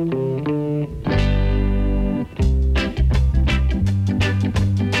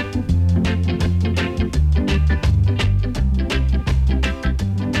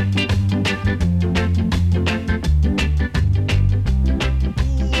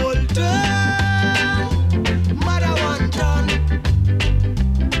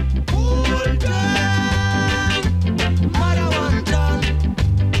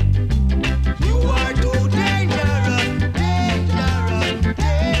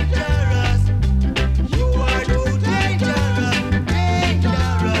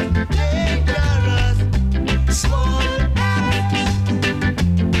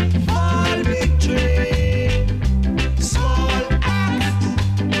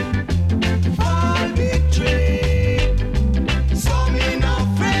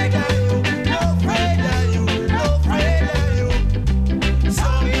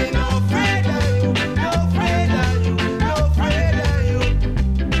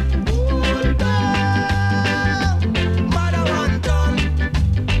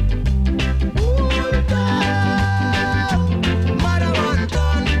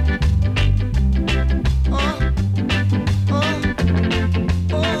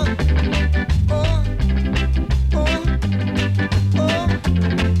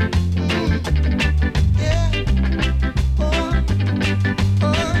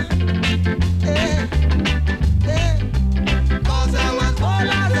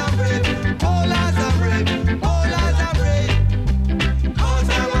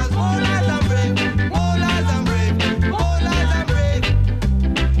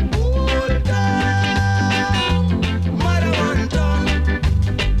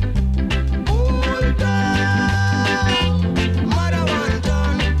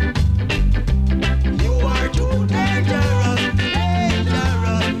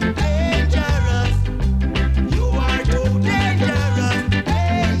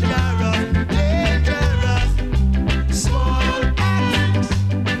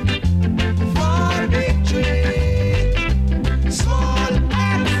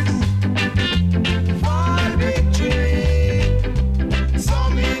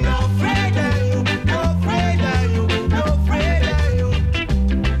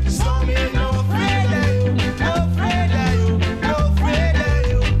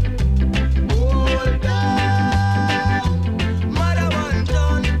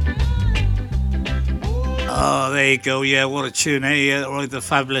 There you go, yeah, what a tune, eh? Right, the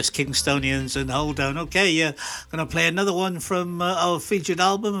fabulous Kingstonians and Hold Down. Okay, yeah, going to play another one from our featured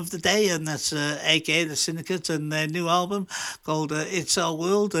album of the day, and that's AkA, the Syndicate, and their new album called It's Our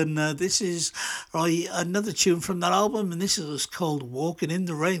World. And this is another tune from that album, and this is called Walking in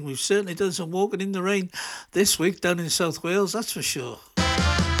the Rain. We've certainly done some walking in the rain this week down in South Wales, that's for sure.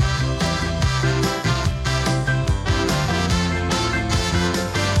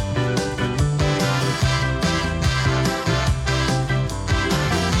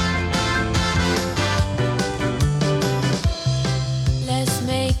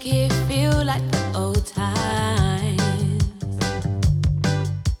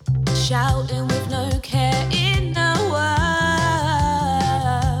 Shouting with no care in the world.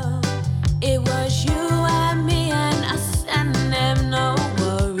 It was you and me and us and them, no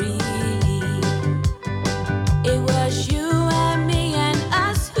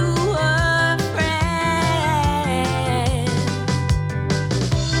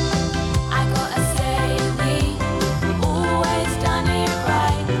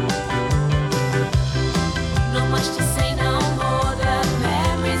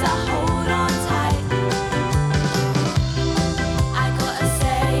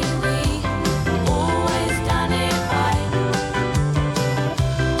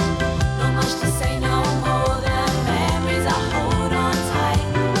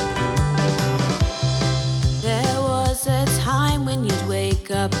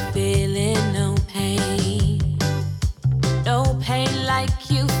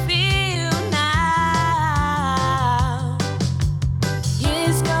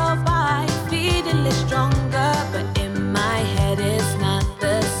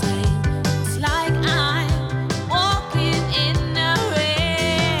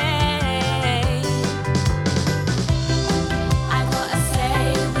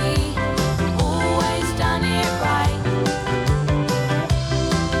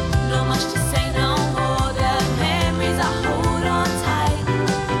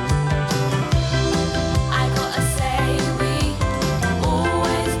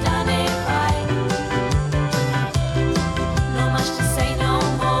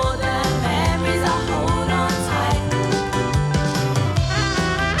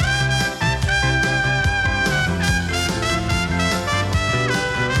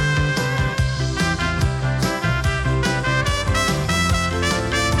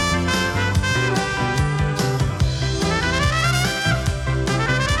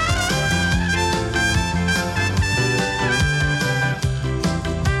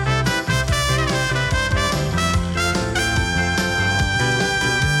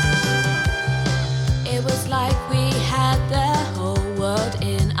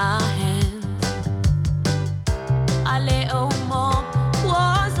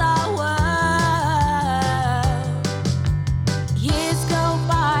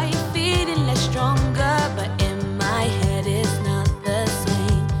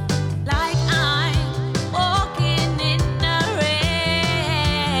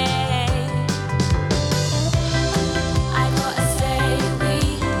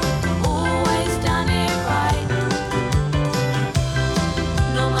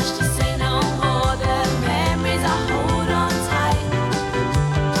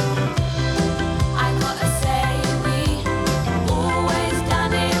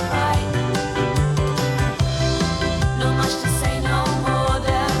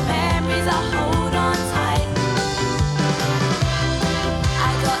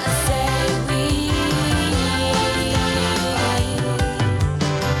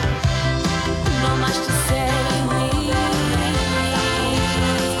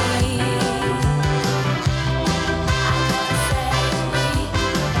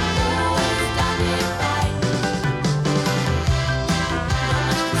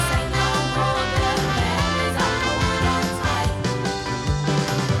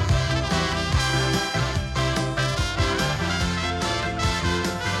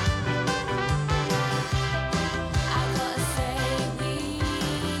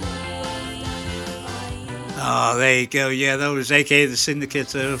Oh, there you go. Yeah, that was AkA the Syndicate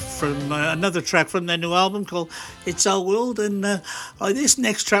from another track from their new album called It's Our World. And this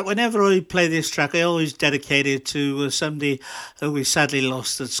next track, whenever I play this track, I always dedicate it to somebody who we sadly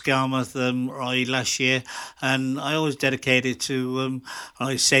lost at Skarmouth last year. And I always dedicate it to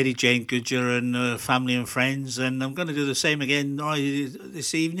Sadie Jane Goodger and family and friends. And I'm going to do the same again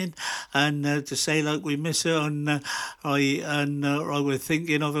this evening, and to say like we miss her, and we're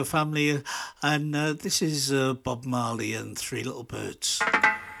thinking of her family. And this is Bob Marley and Three Little Birds.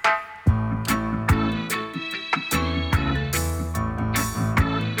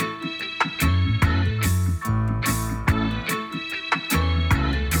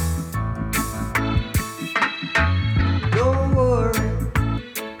 Don't worry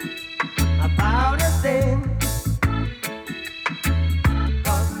about a thing,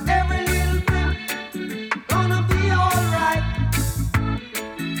 'cause every little thing gonna be alright.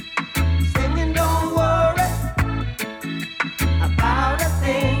 Singing, don't worry about a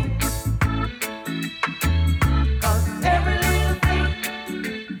thing, 'cause every little thing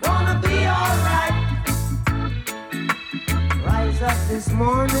gonna be alright. Rise up this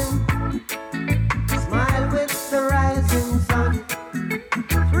morning, smile with the rising sun.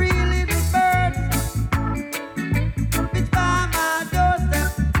 Three little birds pitch by my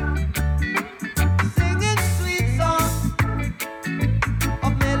doorstep, singing sweet songs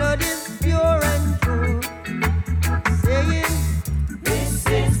of melodies pure and true, saying, "This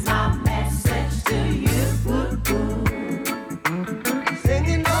is my message to you."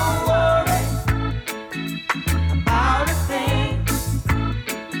 Singing, don't worry about a thing,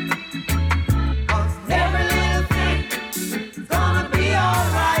 'cause every little thing is gonna be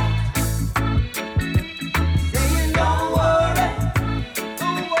alright. Saying, don't worry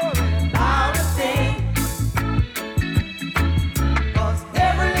about a thing, 'cause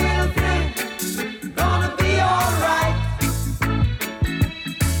every little thing is gonna be alright.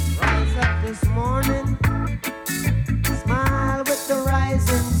 Rise up this morning, smile with the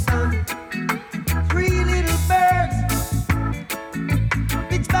rising sun. Three little birds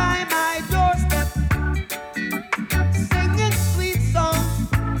pitch by my doorstep, singing sweet songs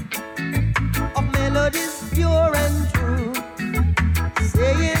of melodies pure and true,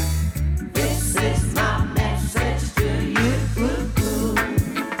 saying, "This is my message to you."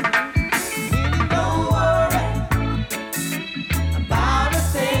 Meaning, don't worry about a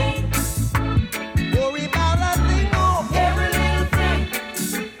thing. Worry about a thing, oh, every little thing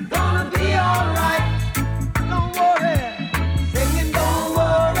gonna be alright. Don't worry, singing, don't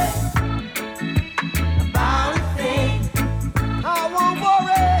worry about a thing. I won't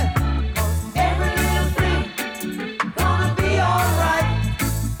worry, 'cause every little thing gonna be alright.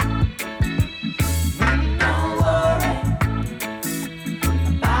 Don't worry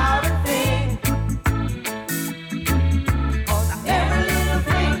about a thing, 'cause every little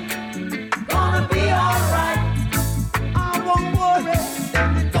thing gonna be alright. I won't worry,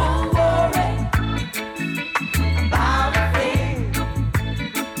 don't worry about a thing,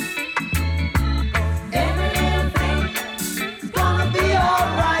 'cause every little thing is gonna be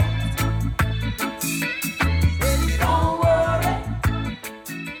alright. Say, don't worry.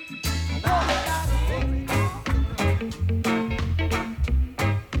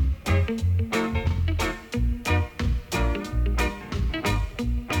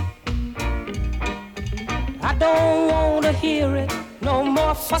 I don't want to hear it. No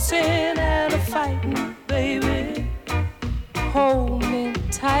more fussing and a fighting, baby. Hold me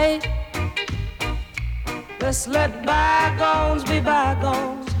tight. Let's let bygones be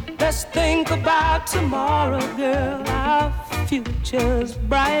bygones. Let's think about tomorrow, girl. Our future's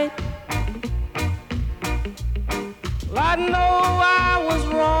bright. Well, I know I was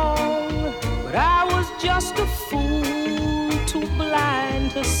wrong, but I was just a fool, too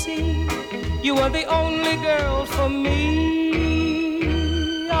blind to see. You were the only girl for me.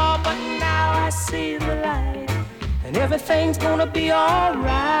 Oh, but now I see the light, and everything's gonna be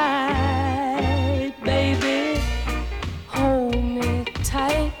alright, baby. Hold me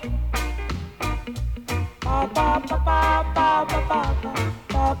tight. Ba ba ba ba ba ba ba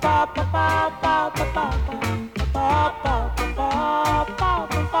ba ba ba ba ba ba ba.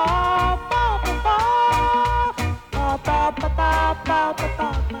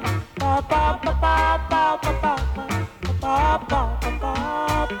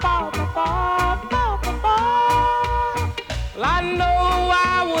 Well, I know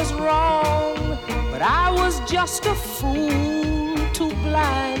I was wrong, but I was just a fool, too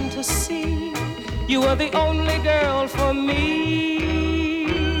blind to see. You were the only girl for me.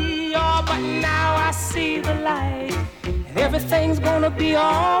 Oh, but now I see the light, and everything's gonna be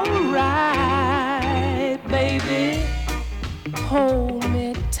alright. me, baby. Hold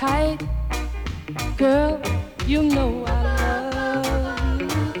me tight. Girl, you know I love you.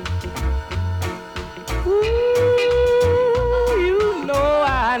 Ooh, you know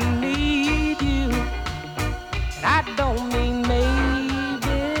I need you. I don't mean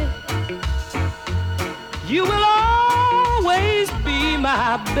maybe. You will always be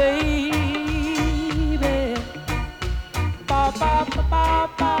my baby. Ba ba ba ba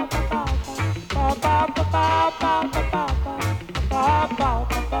ba ba ba ba ba ba ba ba ba.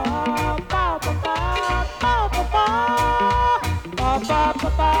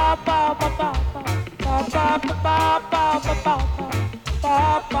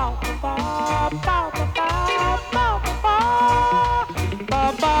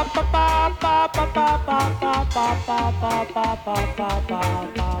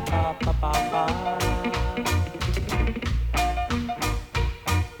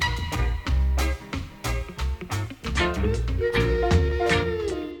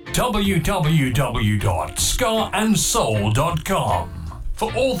 www.scarandsoul.com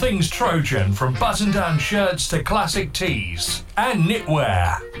for all things Trojan, from button-down shirts to classic tees and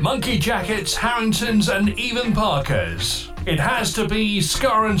knitwear, monkey jackets, Harringtons and even Parkers. It has to be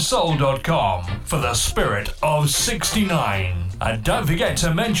scarandsoul.com for the spirit of 69. And don't forget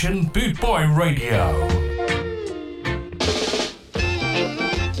to mention Boot Boy Radio.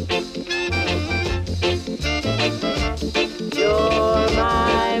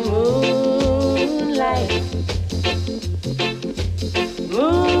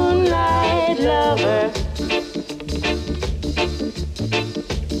 Moonlight lover,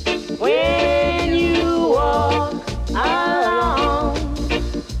 when you walk along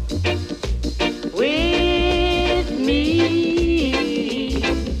with me,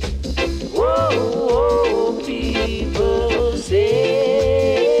 whoa, whoa, people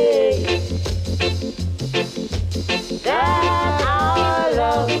say that our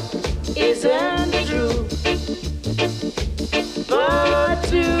love isn't true. But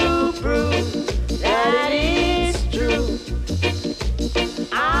to prove that it's true,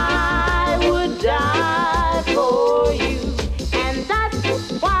 I would die for you, and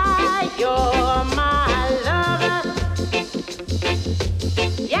that's why you're my lover.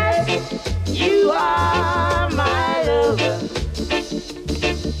 Yes, you are my lover.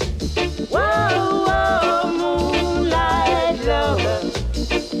 Whoa, whoa, moonlight lover.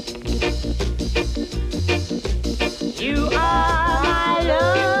 You are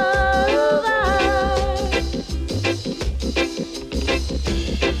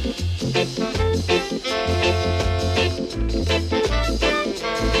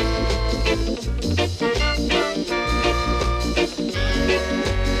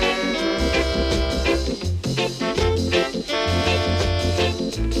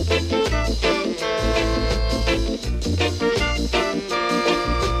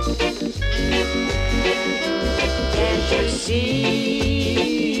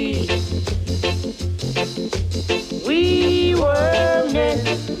we were meant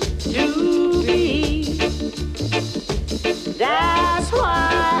to be. That's why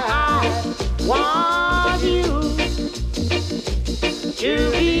I want you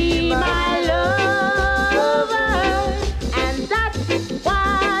to be my lover, and that's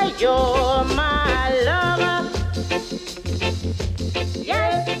why you're my lover.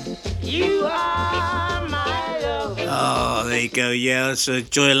 Yes, you are my lover. Oh, there you go. Yeah, it's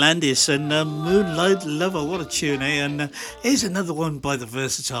Joy Landis and Moonlight Lover. What a tune, eh? And here's another one by the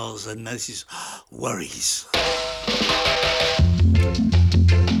Versatiles, and this is Worries.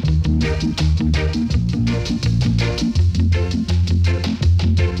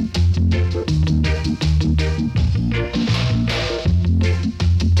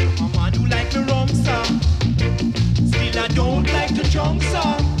 I do like the rum song, still I don't like the junk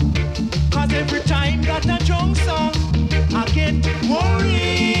song. Cause every time that I junk song, I get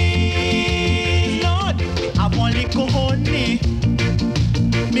worried. Lord, I want little honey.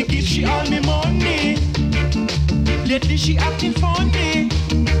 Me give she all me money. Lately she acting funny,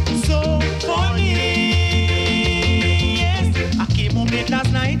 so funny. Yes, I came home late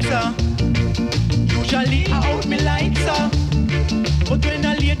last night, sir. Usually I out me lights, sir. But when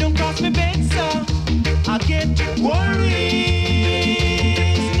I lay down across me bed, sir, I get worried.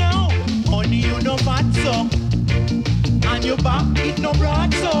 Now, honey, you know fat, so. And your back, it no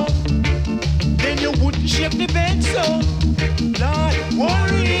broad, so. Then you wouldn't shape the bed, so. Lord,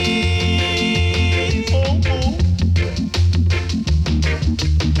 worried. Oh, oh.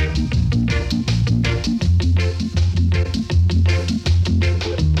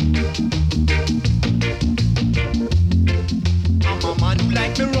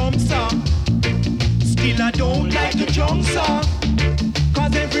 Still I don't like to drunk song.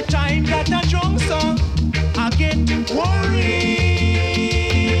 Cause every time that I drunk song, I get worries.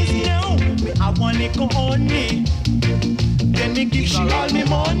 Now, me have one little honey. Then me give she all me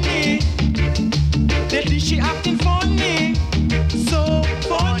money. Lately she acting funny. So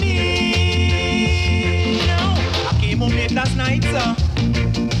funny. Now, I came home late last night, sir.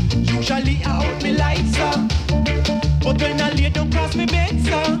 Usually I out me lights, sir. But when I lay down cross me bed,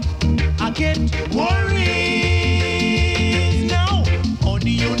 sir, I get worried. Now,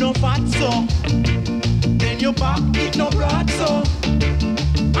 only you no fat, so then your back it no broad, so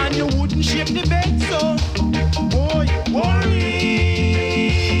and you wouldn't shape the bed, so boy,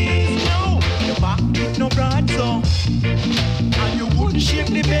 worried. Now, your back it no broad, so and you wouldn't shape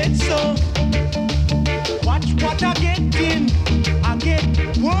the bed, so watch what I get in. I get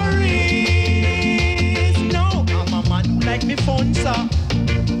worried. No, I'm a man who like me fun, sir.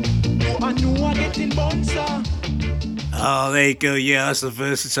 Oh, I know I get in bun, sir. Oh, there you go. Yeah, that's the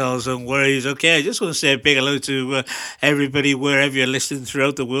versatile song, Worries. Okay, I just want to say a big hello to everybody wherever you're listening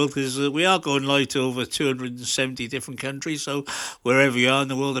throughout the world, because we are going live to over 270 different countries. So wherever you are in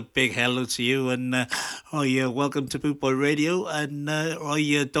the world, a big hello to you. And welcome to Boot Boy Radio. And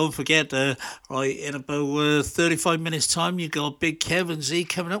don't forget, in about 35 minutes' time, you've got Big Kev and Z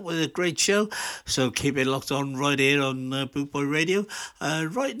coming up with a great show. So keep it locked on right here on Boot Boy Radio.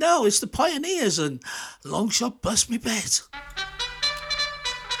 Right now, it's the Pioneers and Long Shot Bust Me Bet.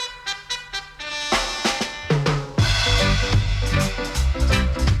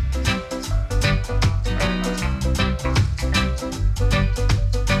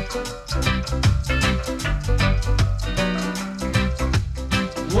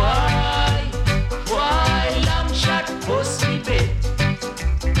 Why long shot bust me bet?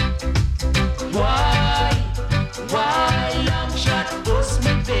 Why long shot bust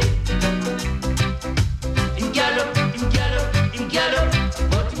me bet? Him gallop,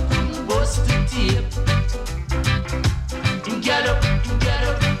 but he couldn't bust the tape. Him gallop,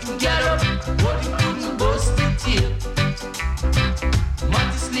 but he couldn't bust the tape.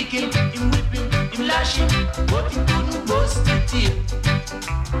 Martyn slicking, him whipping, him lashing, but he couldn't bust the tape.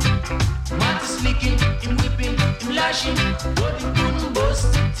 Martyn slicking, him whipping, him lashing, but he couldn't bust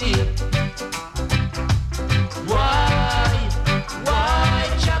the tape. Why,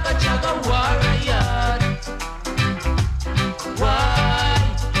 chugga chugga warrior? Why,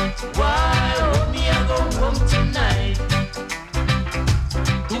 hold me I go home tonight?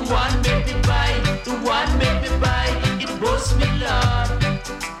 The one make me buy, it bust me Lord.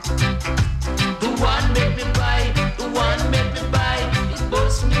 The one make me buy, it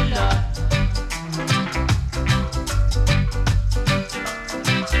bust me Lord.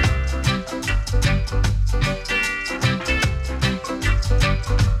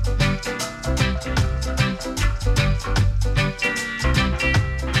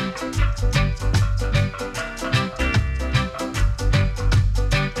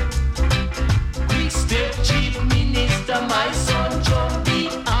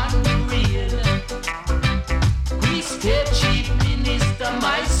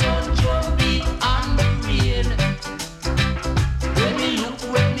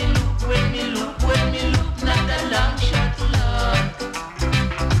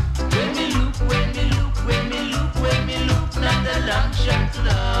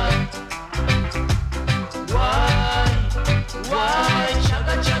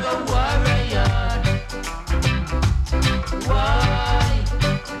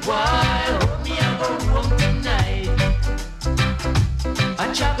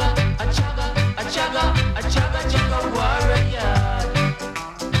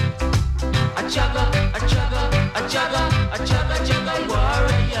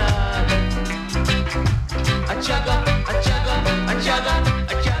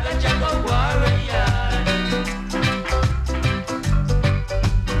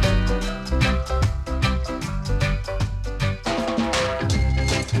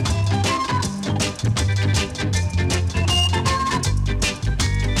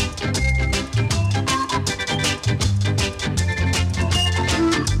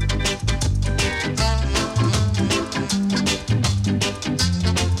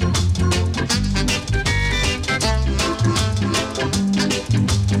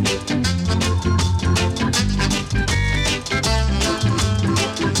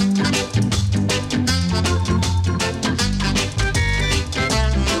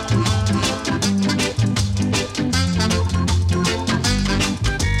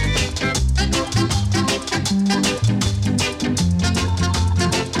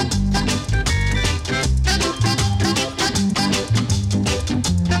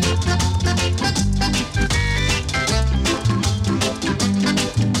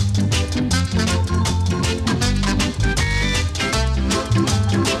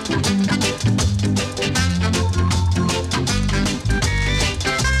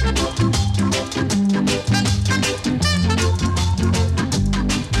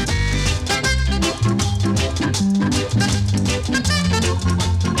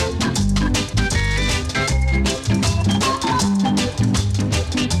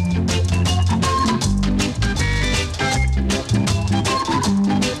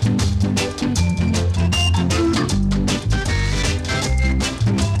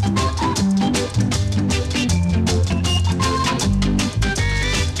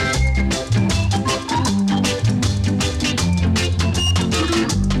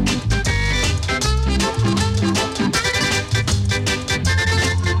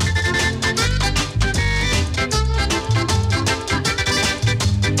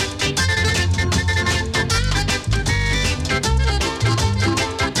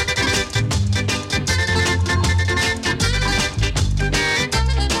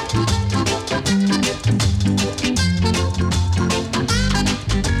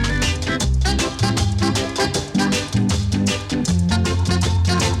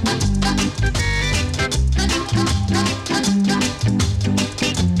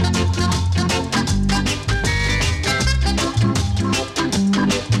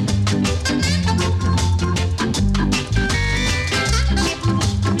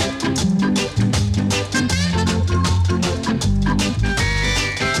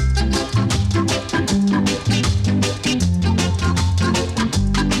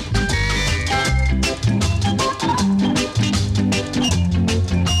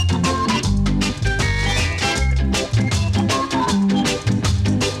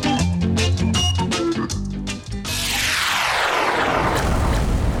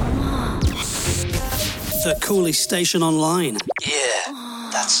 The coolest station online.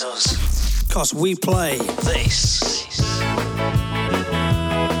 Yeah, that's us. 'Cause we play this.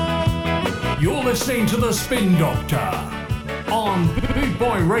 You're listening to The Spin Doctor on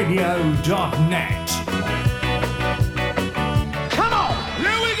bootboyradio.net. Come on,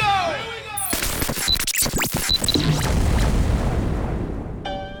 here we go.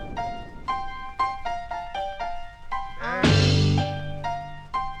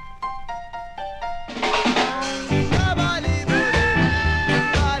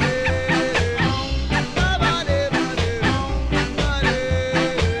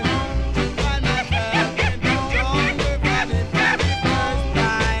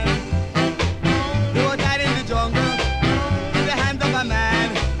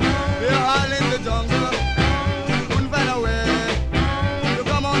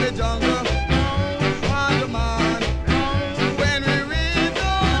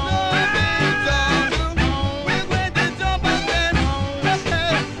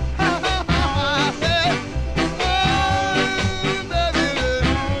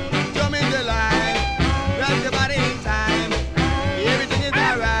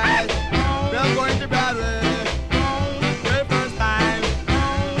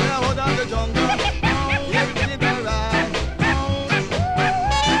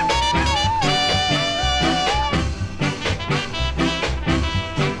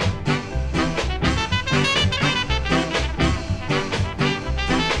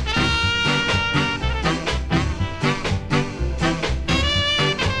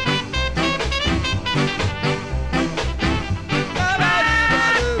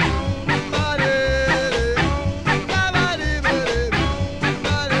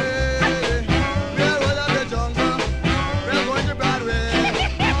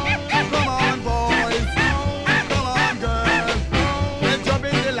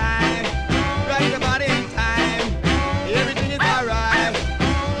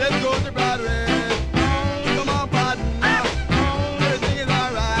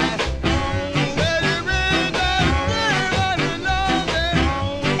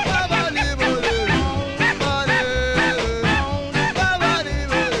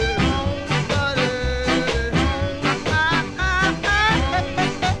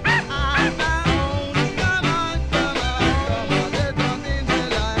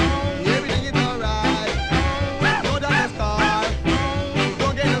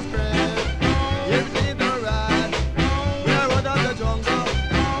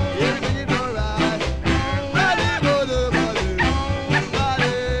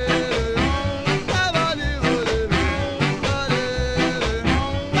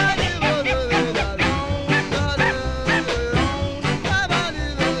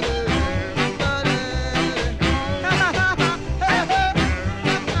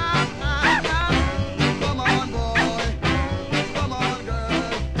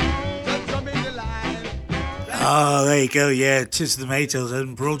 There you go, yeah, Tis the Maytals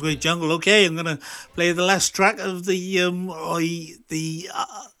and Broadway Jungle. Okay, I'm going to play the last track of the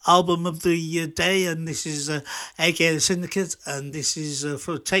album of the day, and this is AkA the Syndicate, and this is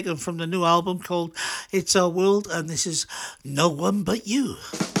taken from the new album called It's Our World, and this is No One But You.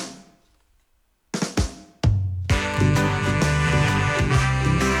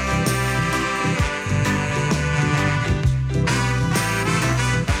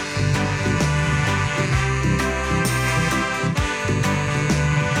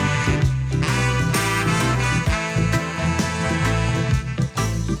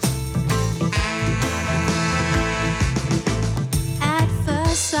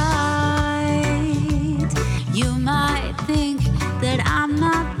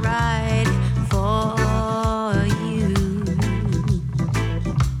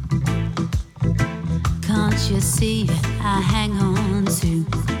 See, I hang on to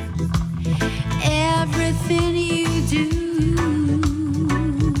everything you do,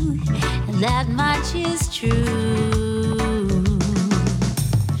 and that much is true.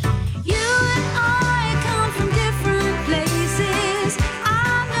 You and I come from different places.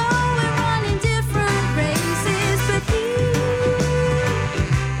 I know we're running different races, but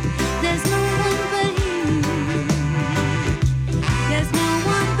there's no one but you. There's no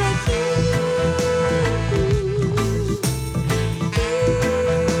one but you.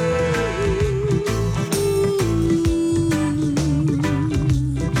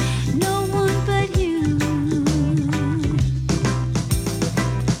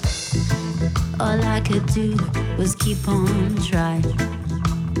 Could do was keep on trying.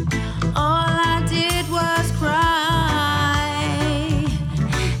 All I did was cry.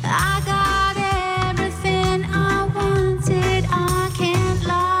 I got everything I wanted. I can't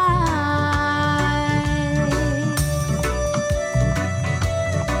lie.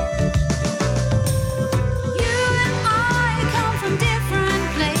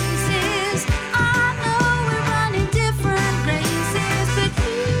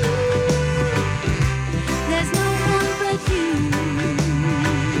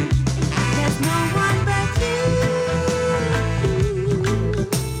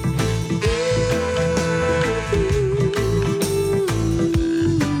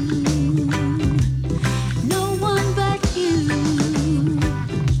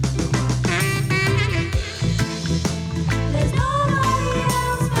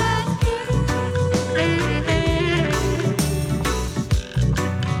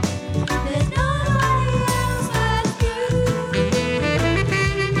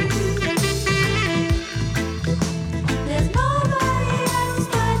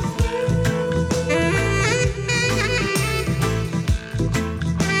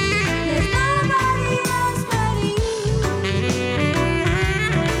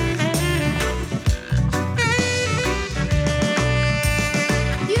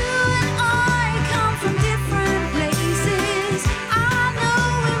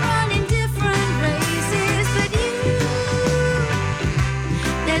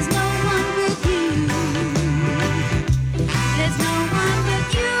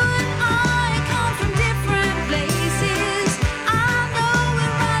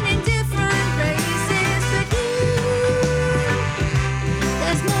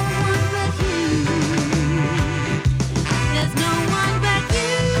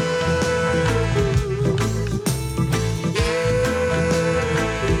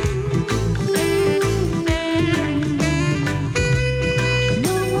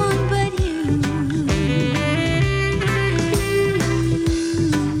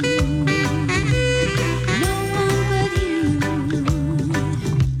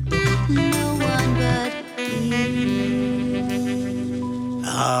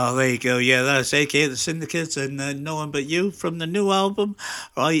 there you go. Yeah, that's AkA the Syndicate and No One But You from the new album,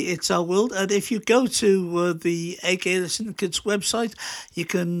 right? It's Our World. And if you go to the AkA the Syndicate's website, you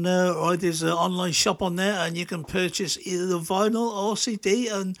can, there's an online shop on there and you can purchase either the vinyl or CD,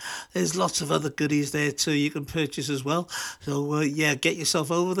 and there's lots of other goodies there too you can purchase as well. So, yeah, get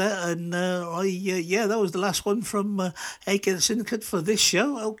yourself over there. And, yeah, that was the last one from AkA the Syndicate for this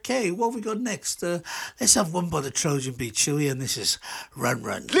show. Okay, what have we got next? Let's have one by the Trojan Beat, shall we? And this is Run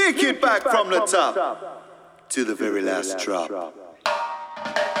Run. Lick it back from the top to the very last drop.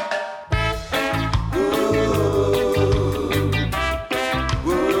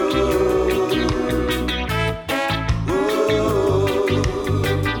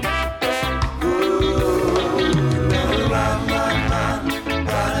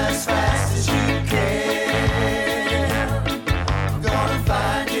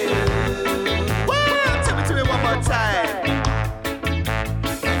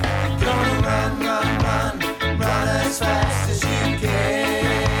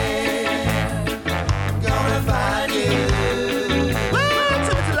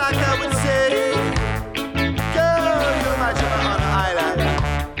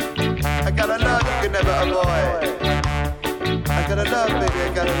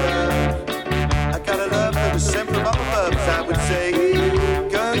 I would say,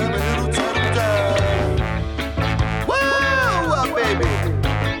 girl, you're a little turtle dove. Whoa, baby.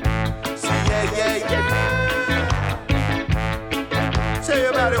 So yeah. Tell you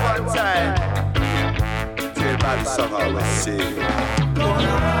about it one time. Tell you about the song I always sing.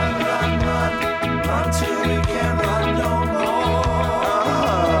 Gonna run till you can't run no more.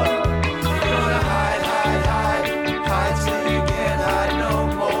 Gonna hide till you can't hide no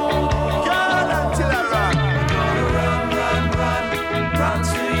more. Girl, until I run. Run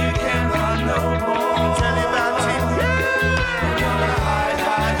till you can't run no more. Tell you about it, yeah.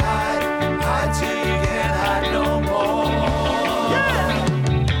 Hide till you can't hide no more. Yeah.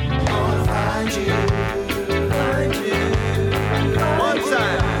 Gonna find you. One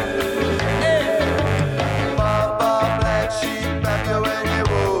time. Hey. Baba, black sheep, back you when you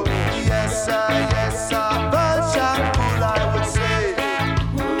roll. Yes, sir. Sunshine, cool, I would say.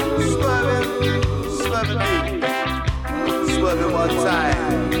 Swerving me. Swerving one time.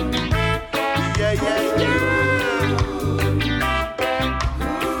 Yeah.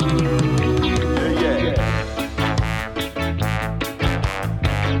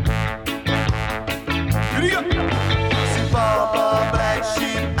 See Baba, black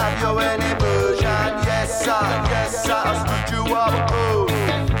sheep, have you any version? Yes, sir, I'll split you up, oh.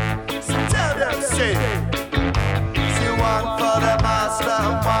 So tell them, say, see one for the master,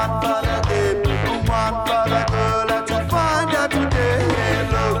 one for the dip, one for the girl, and to find out today.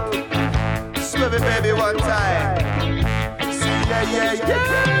 Look, swerve it, baby, one time. See, yeah.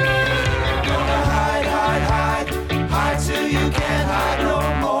 Gonna hide till you can't hide no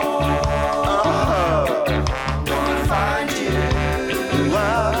more. Gonna find you,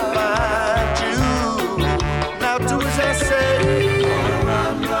 I'll find you. Now do as I say.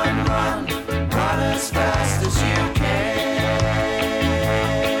 Gonna run as fast as you can.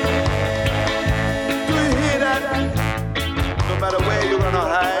 Do you hear that? No matter where you run or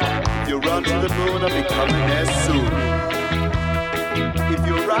hide, you run to the moon, I'll be coming there soon. If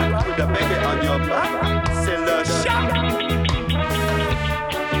you run with a baby on your back, say le shot.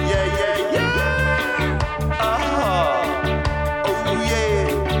 Yeah. Oh yeah.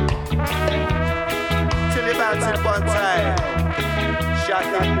 Tell you about it one time. Shot,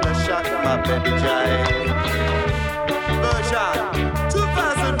 my baby Jai. Version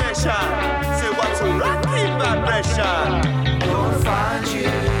 2000 nation. Say what's a rocking vibration. Gonna find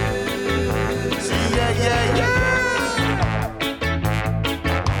you. See, yeah.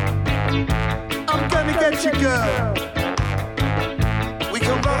 I'm gonna get you, girl. We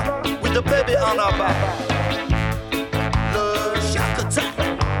can rock with the baby on our back. Love shock attack.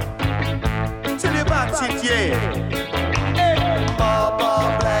 Tell you about it, yeah. Hey,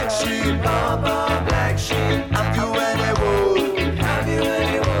 Baba, black sheep. Have you any wool?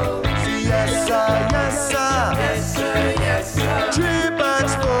 See, yes, sir. 3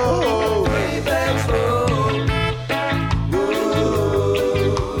 bags full.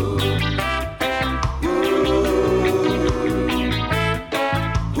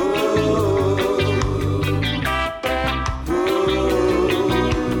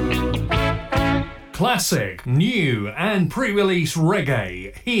 Classic, new and pre-release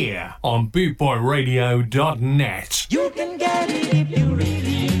reggae here on bootboyradio.net. You can get it if you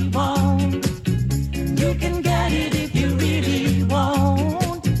really want. You can get it if you really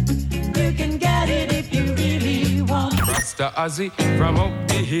want. You can get it if you really want. Mr. Ozzy from up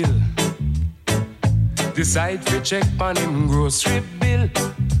the hill decide to check on him grocery bill.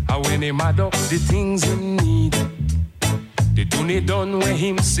 And when him add up the things him need, the tune done when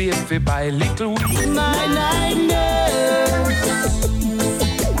him save fi buy little weed. My nightmares,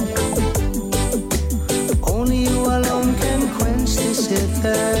 only you alone can quench this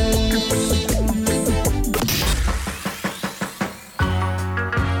thirst.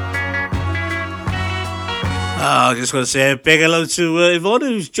 I just want to say a big hello to Yvonne,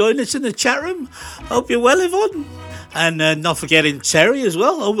 who's joined us in the chat room. Hope you're well, Yvonne. And not forgetting Terry as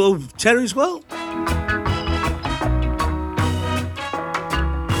well. Oh, Terry as well.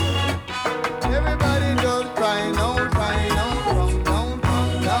 Everybody just crying out, come down,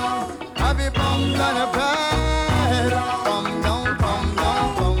 come down. Have your bums on a pad. Come down, come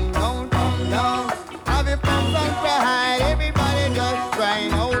down, come down, come down. Have your bums on pride. Everybody just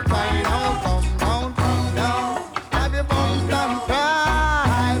crying out, come down, come down. Have your bums on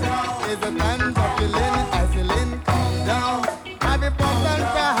pride. Is a man popular, isolate, come down. Have your bums on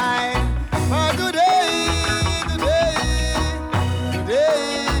pride. For today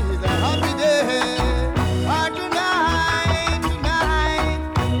is a happy day. For tonight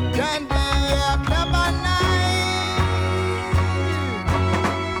can be a clever night.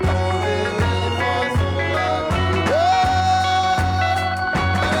 Oh, baby, for so long.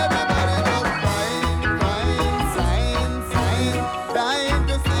 And everybody just crying, dying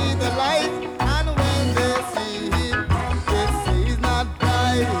to see the light. And when they see it, they say it's not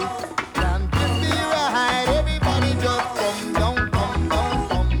bright. Can this be right? Everybody just come down.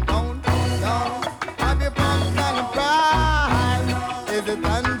 Have your bums on the pride. Is it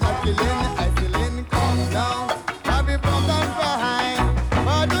unpopular? Isolate, come down. Have your bums on pride.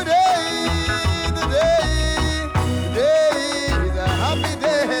 For today is a happy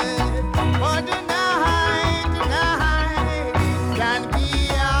day. For tonight can be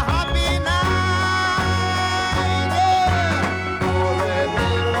a happy night. Yeah. Oh, baby,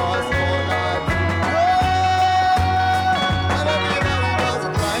 for so long. And everybody just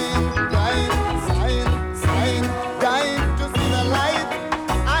crying, dying to see the light.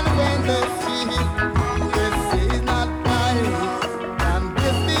 And when they see it, they say it's not right. Can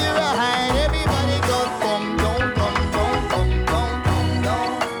this be right? Everybody just come down.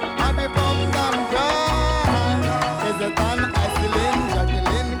 Have your bums on pride. Is it an isolate,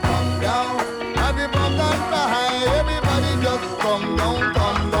 Jacqueline, come down. Have your bums on pride. Everybody just come down.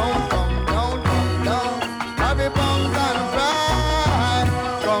 Have your bums on pride.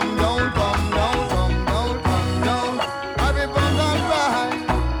 Come down. Have your bums on pride.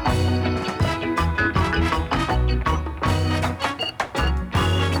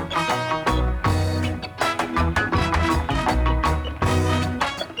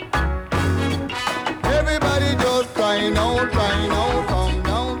 Everybody just crying out, come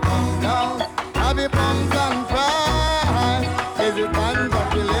down. Have your bums on pride. Is it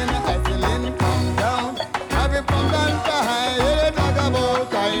unpopular? Isolate, come down. Have your bums on pride. They talk about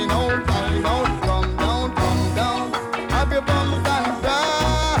crying out, come down. Have your bums on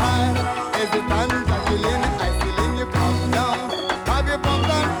pride. Is it unpopular? Isolate, you come down. Have your bums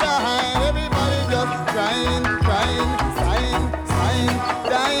on pride. Everybody just crying,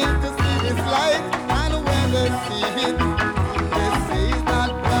 dying to see this light. And when they see it, they say it's not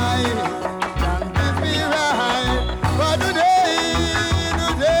right. Can this be right? For today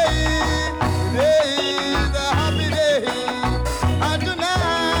is a happy day. And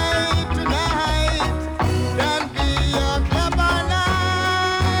tonight can be a clever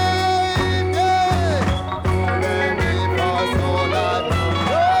night. Yeah. Baby, for so long.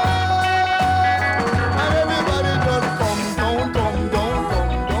 And everybody just come down.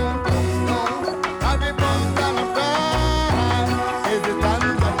 Have your bums on the pride. Is it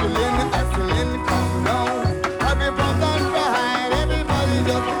unpopular? Isolate, come down. Have your bums on pride. Everybody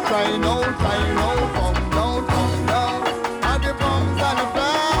just crying out, come down. Have your bums on the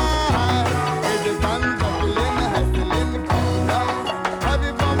pride. Is it unpopular? Isolate, come down. Have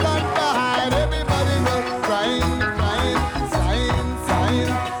your bums on pride. Everybody just crying,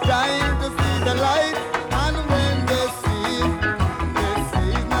 dying to see the light. And when they see it, they say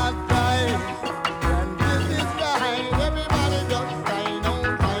it's not right. And this is right. Everybody just crying out,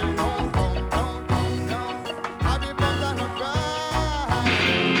 come down. Have your bums on the pride.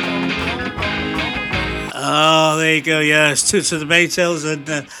 Oh, there you go. Yeah, it's Toots of the Maytals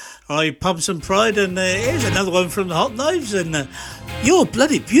and Roy Pumps and Pride. And here's another one from the Hot Knives. And you're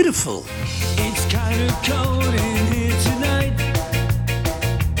bloody beautiful. It's kind of cold in here tonight.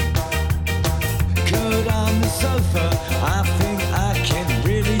 Good on the sofa, I think I can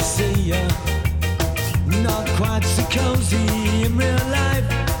really see ya. Not quite so cozy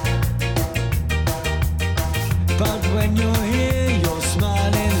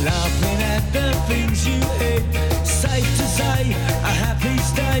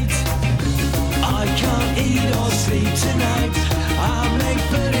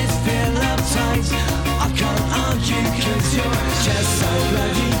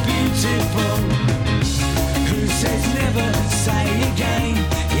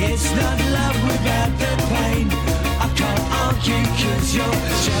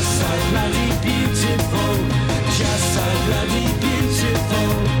bloody beautiful, just so bloody beautiful.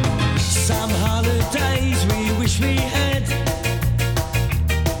 Some holidays we wish we had,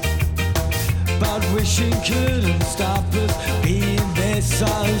 but wishing couldn't stop us being there so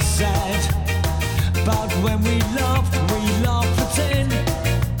sad. But when we laughed for 10.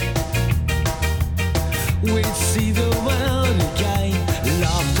 We'd see the world again.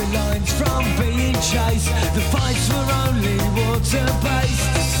 Laughter lines from being chased. The fights were only water-based.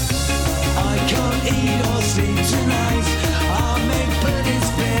 I can't eat or sleep tonight. I'll make buddies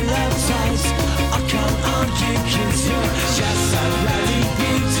feel uptight. I can't argue 'cause you're just so bloody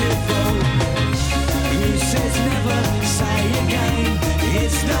beautiful. Who says never say again?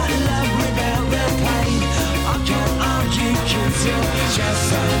 It's not love without the pain. I can't argue 'cause you're just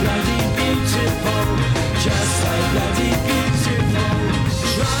so bloody beautiful. Just so bloody beautiful.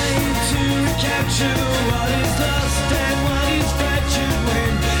 Trying to capture what is lost and what is fractured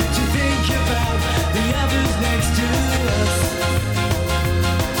when to think about the others next to us.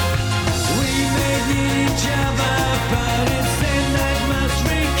 We may need each other, but it's then that must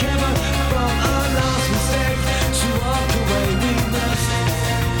recover from our last mistake to walk away with us.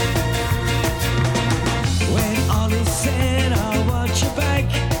 When all is said, I'll watch your back.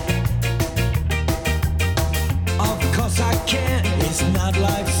 Of course I can't, it's not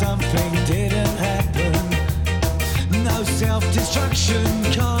like something didn't happen. No self-destruction,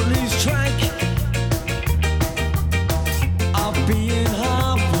 can't lose track of being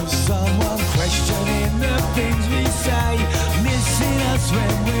hard for someone, questioning the things we say, missing us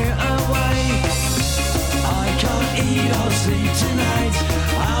when we're away. I can't eat or sleep tonight,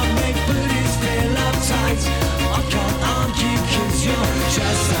 I'll make buddies feel uptight. I can't argue 'cause you're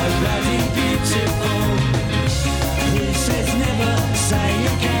just so bloody beautiful. Who says never say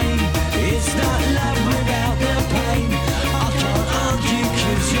again? It's not love without the pain. I can't argue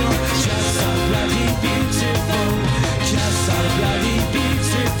 'cause you're just so bloody beautiful. Just so bloody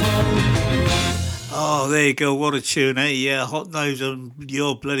beautiful. Oh, there you go. What a tune, eh? Yeah, Hot Knives and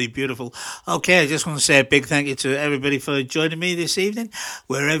You're Bloody Beautiful. Okay, I just want to say a big thank you to everybody for joining me this evening,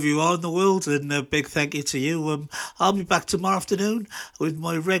 wherever you are in the world, and a big thank you to you. I'll be back tomorrow afternoon with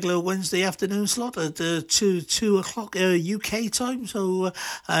my regular Wednesday afternoon slot at 2 o'clock UK time. So,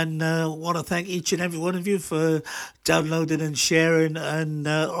 and want to thank each and every one of you for downloading and sharing and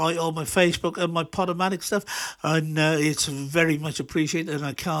on my Facebook and my Podomatic stuff, and it's very much appreciated, and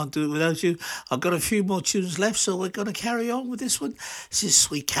I can't do it without you. I've got a few more tunes left, so we're going to carry on with this one. This is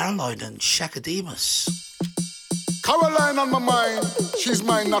Sweet Caroline and Shakademus. Caroline on my mind, she's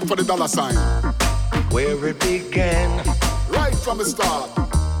mine not for the dollar sign. Where it began, right from the start,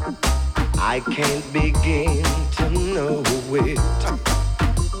 I can't begin to know it,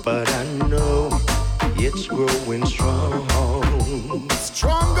 but I know it's growing strong.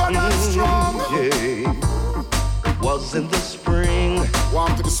 Stronger than strong. Yeah. Was in the spring.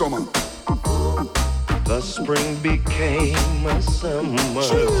 Warm to the summer. The spring became a summer.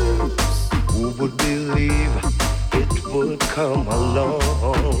 Jeez. Who would believe it would come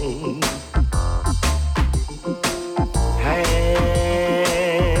along? Hands,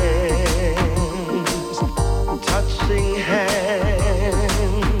 touching hands,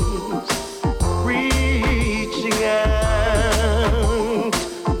 reaching out,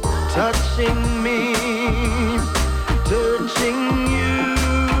 touching me, touching you.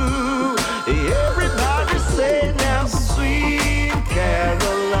 Everybody say now, sweet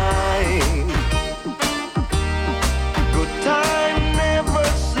Caroline. Good time never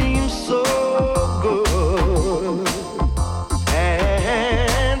seems so good,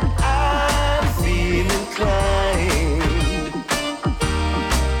 and I feel inclined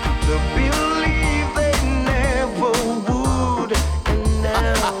to believe they never would, and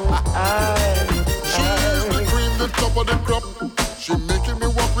now She's the cream, the top of the crop. She making me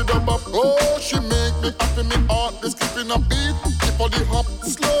walk with a bop. Oh, she make me happy, me heart is skipping a beat. Keep on the hop,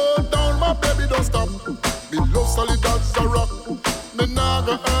 slow down, my baby, don't stop. Me love solid as a rock. Me nah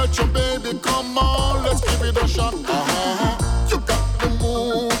go hurt you, baby, come on, let's give it a shot. You got the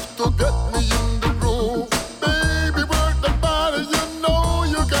move to get me in the groove. Baby, work the body, you know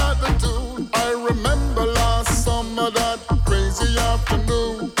you got the tune. I remember last summer, that crazy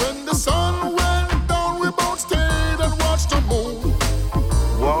afternoon, when the sun went down, we both stayed and watched the moon.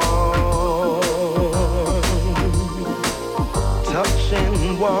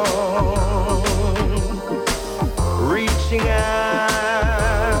 touching warm, reaching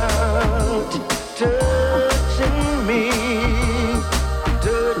out, touching me,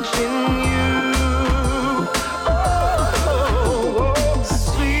 touching you. Oh,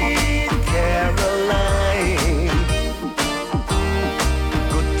 sweet Caroline,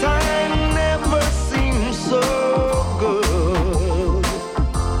 good time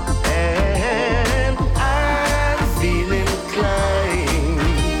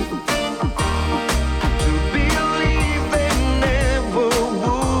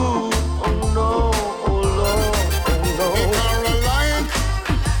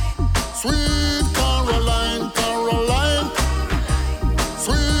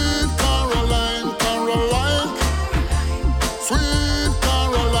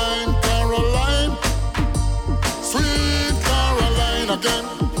again.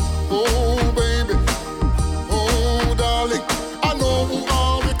 Oh, baby. Oh, darling. I know who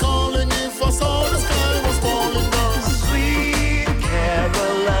I'll be calling if I saw the sky was falling down. Sweet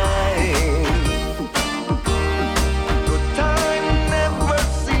Caroline, good time never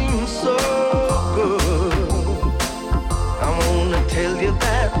seemed so good. I wanna tell you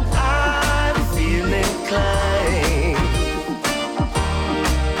that I feel inclined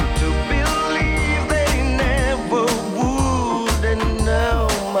to believe they never would. And now,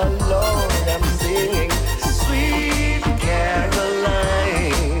 my Lord, I'm singing Sweet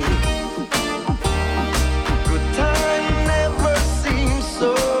Caroline. Good time never seems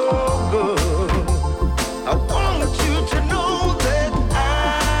so good. I want you to know that I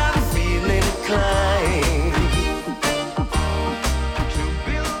feel inclined to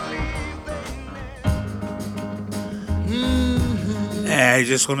believe I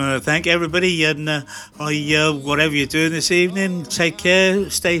just want to thank everybody, and whatever you're doing this evening, take care,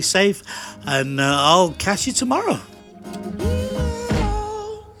 stay safe, and I'll catch you tomorrow.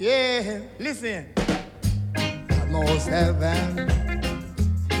 Yeah, listen. Almost heaven,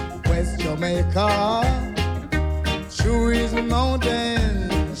 West Jamaica, trees and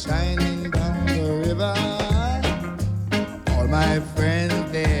mountains shining down the river. All my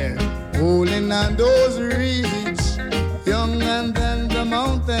friends there, holding on those reeds, young and tender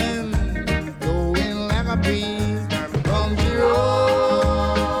mountain, blowing like a breeze from the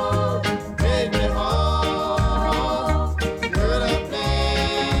road. Take me home to the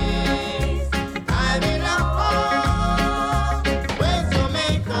place I belong. West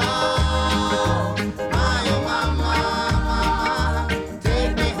Jamaica, my oh mama,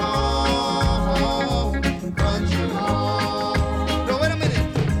 take me home, country home. No, wait a minute.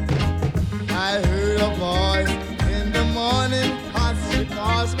 I heard a voice in the morning as she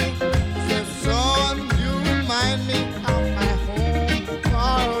calls me. Said, son, you remind me of my home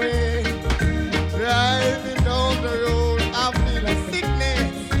far away. Driving down the road, I feel a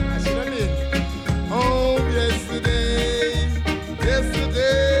sickness. I should have been home yesterday.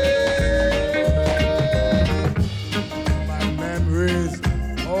 My memories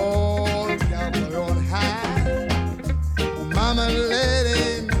all gather on high. Mama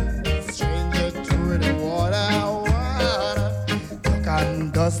letting stranger through the water. Dark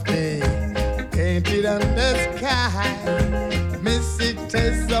and dusty, painted on the sky. Mystic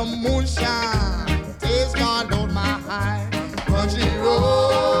taste of moonshine, taste God on my high. Country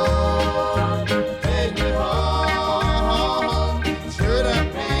road, take me home to the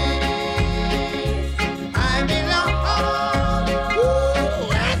place I belong. Ooh,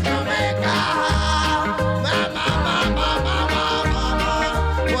 West Jamaica, mama.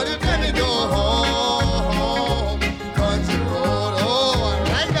 What you tell me go home, country road. Oh, I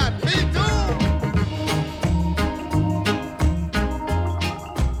like that, me too.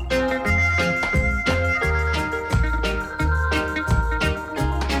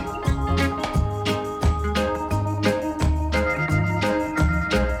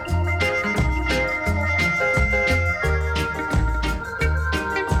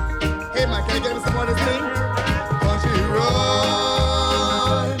 Hey man, can you get me some more of this thing? Country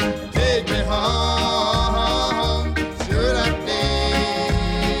road, take me home to the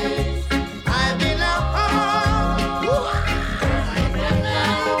place I belong. Ooh,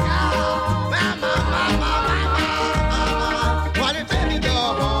 mama. Why you tell me go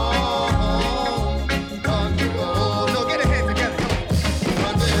home, country road? No, get your hands together.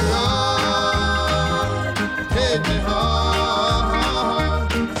 Country road, take me home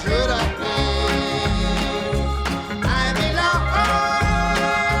to the place I belong.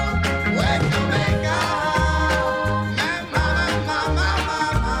 West Jamaica, my mama.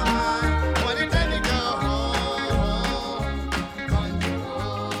 Why you tell me go home, country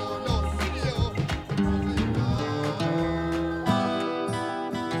road? No, city,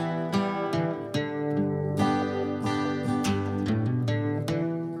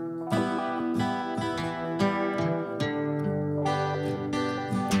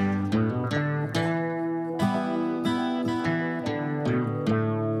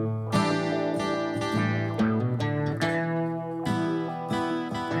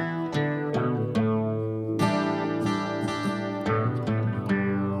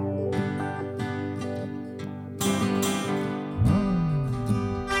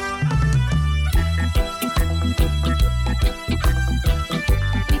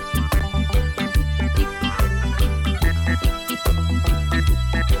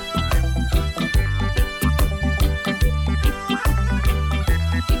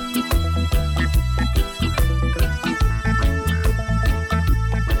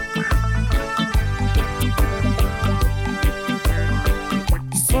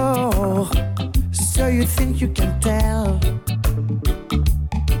 think you can tell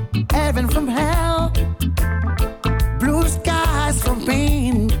heaven from hell, blue skies from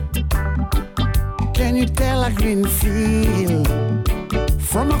pain? Can you tell a green field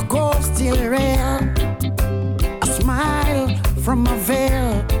from a cold steel rail, a smile from a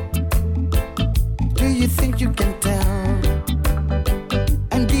veil? Do you think you can tell?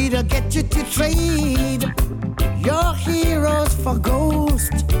 And did I get you to trade your heroes for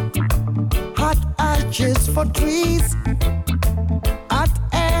ghosts, hot arches for trees, hot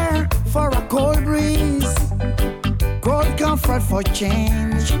air for a cold breeze, cold comfort for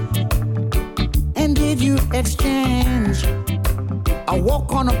change? And did you exchange a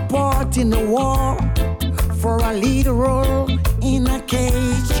walk on a part in the war for a lead role in a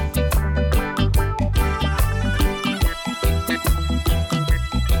cage?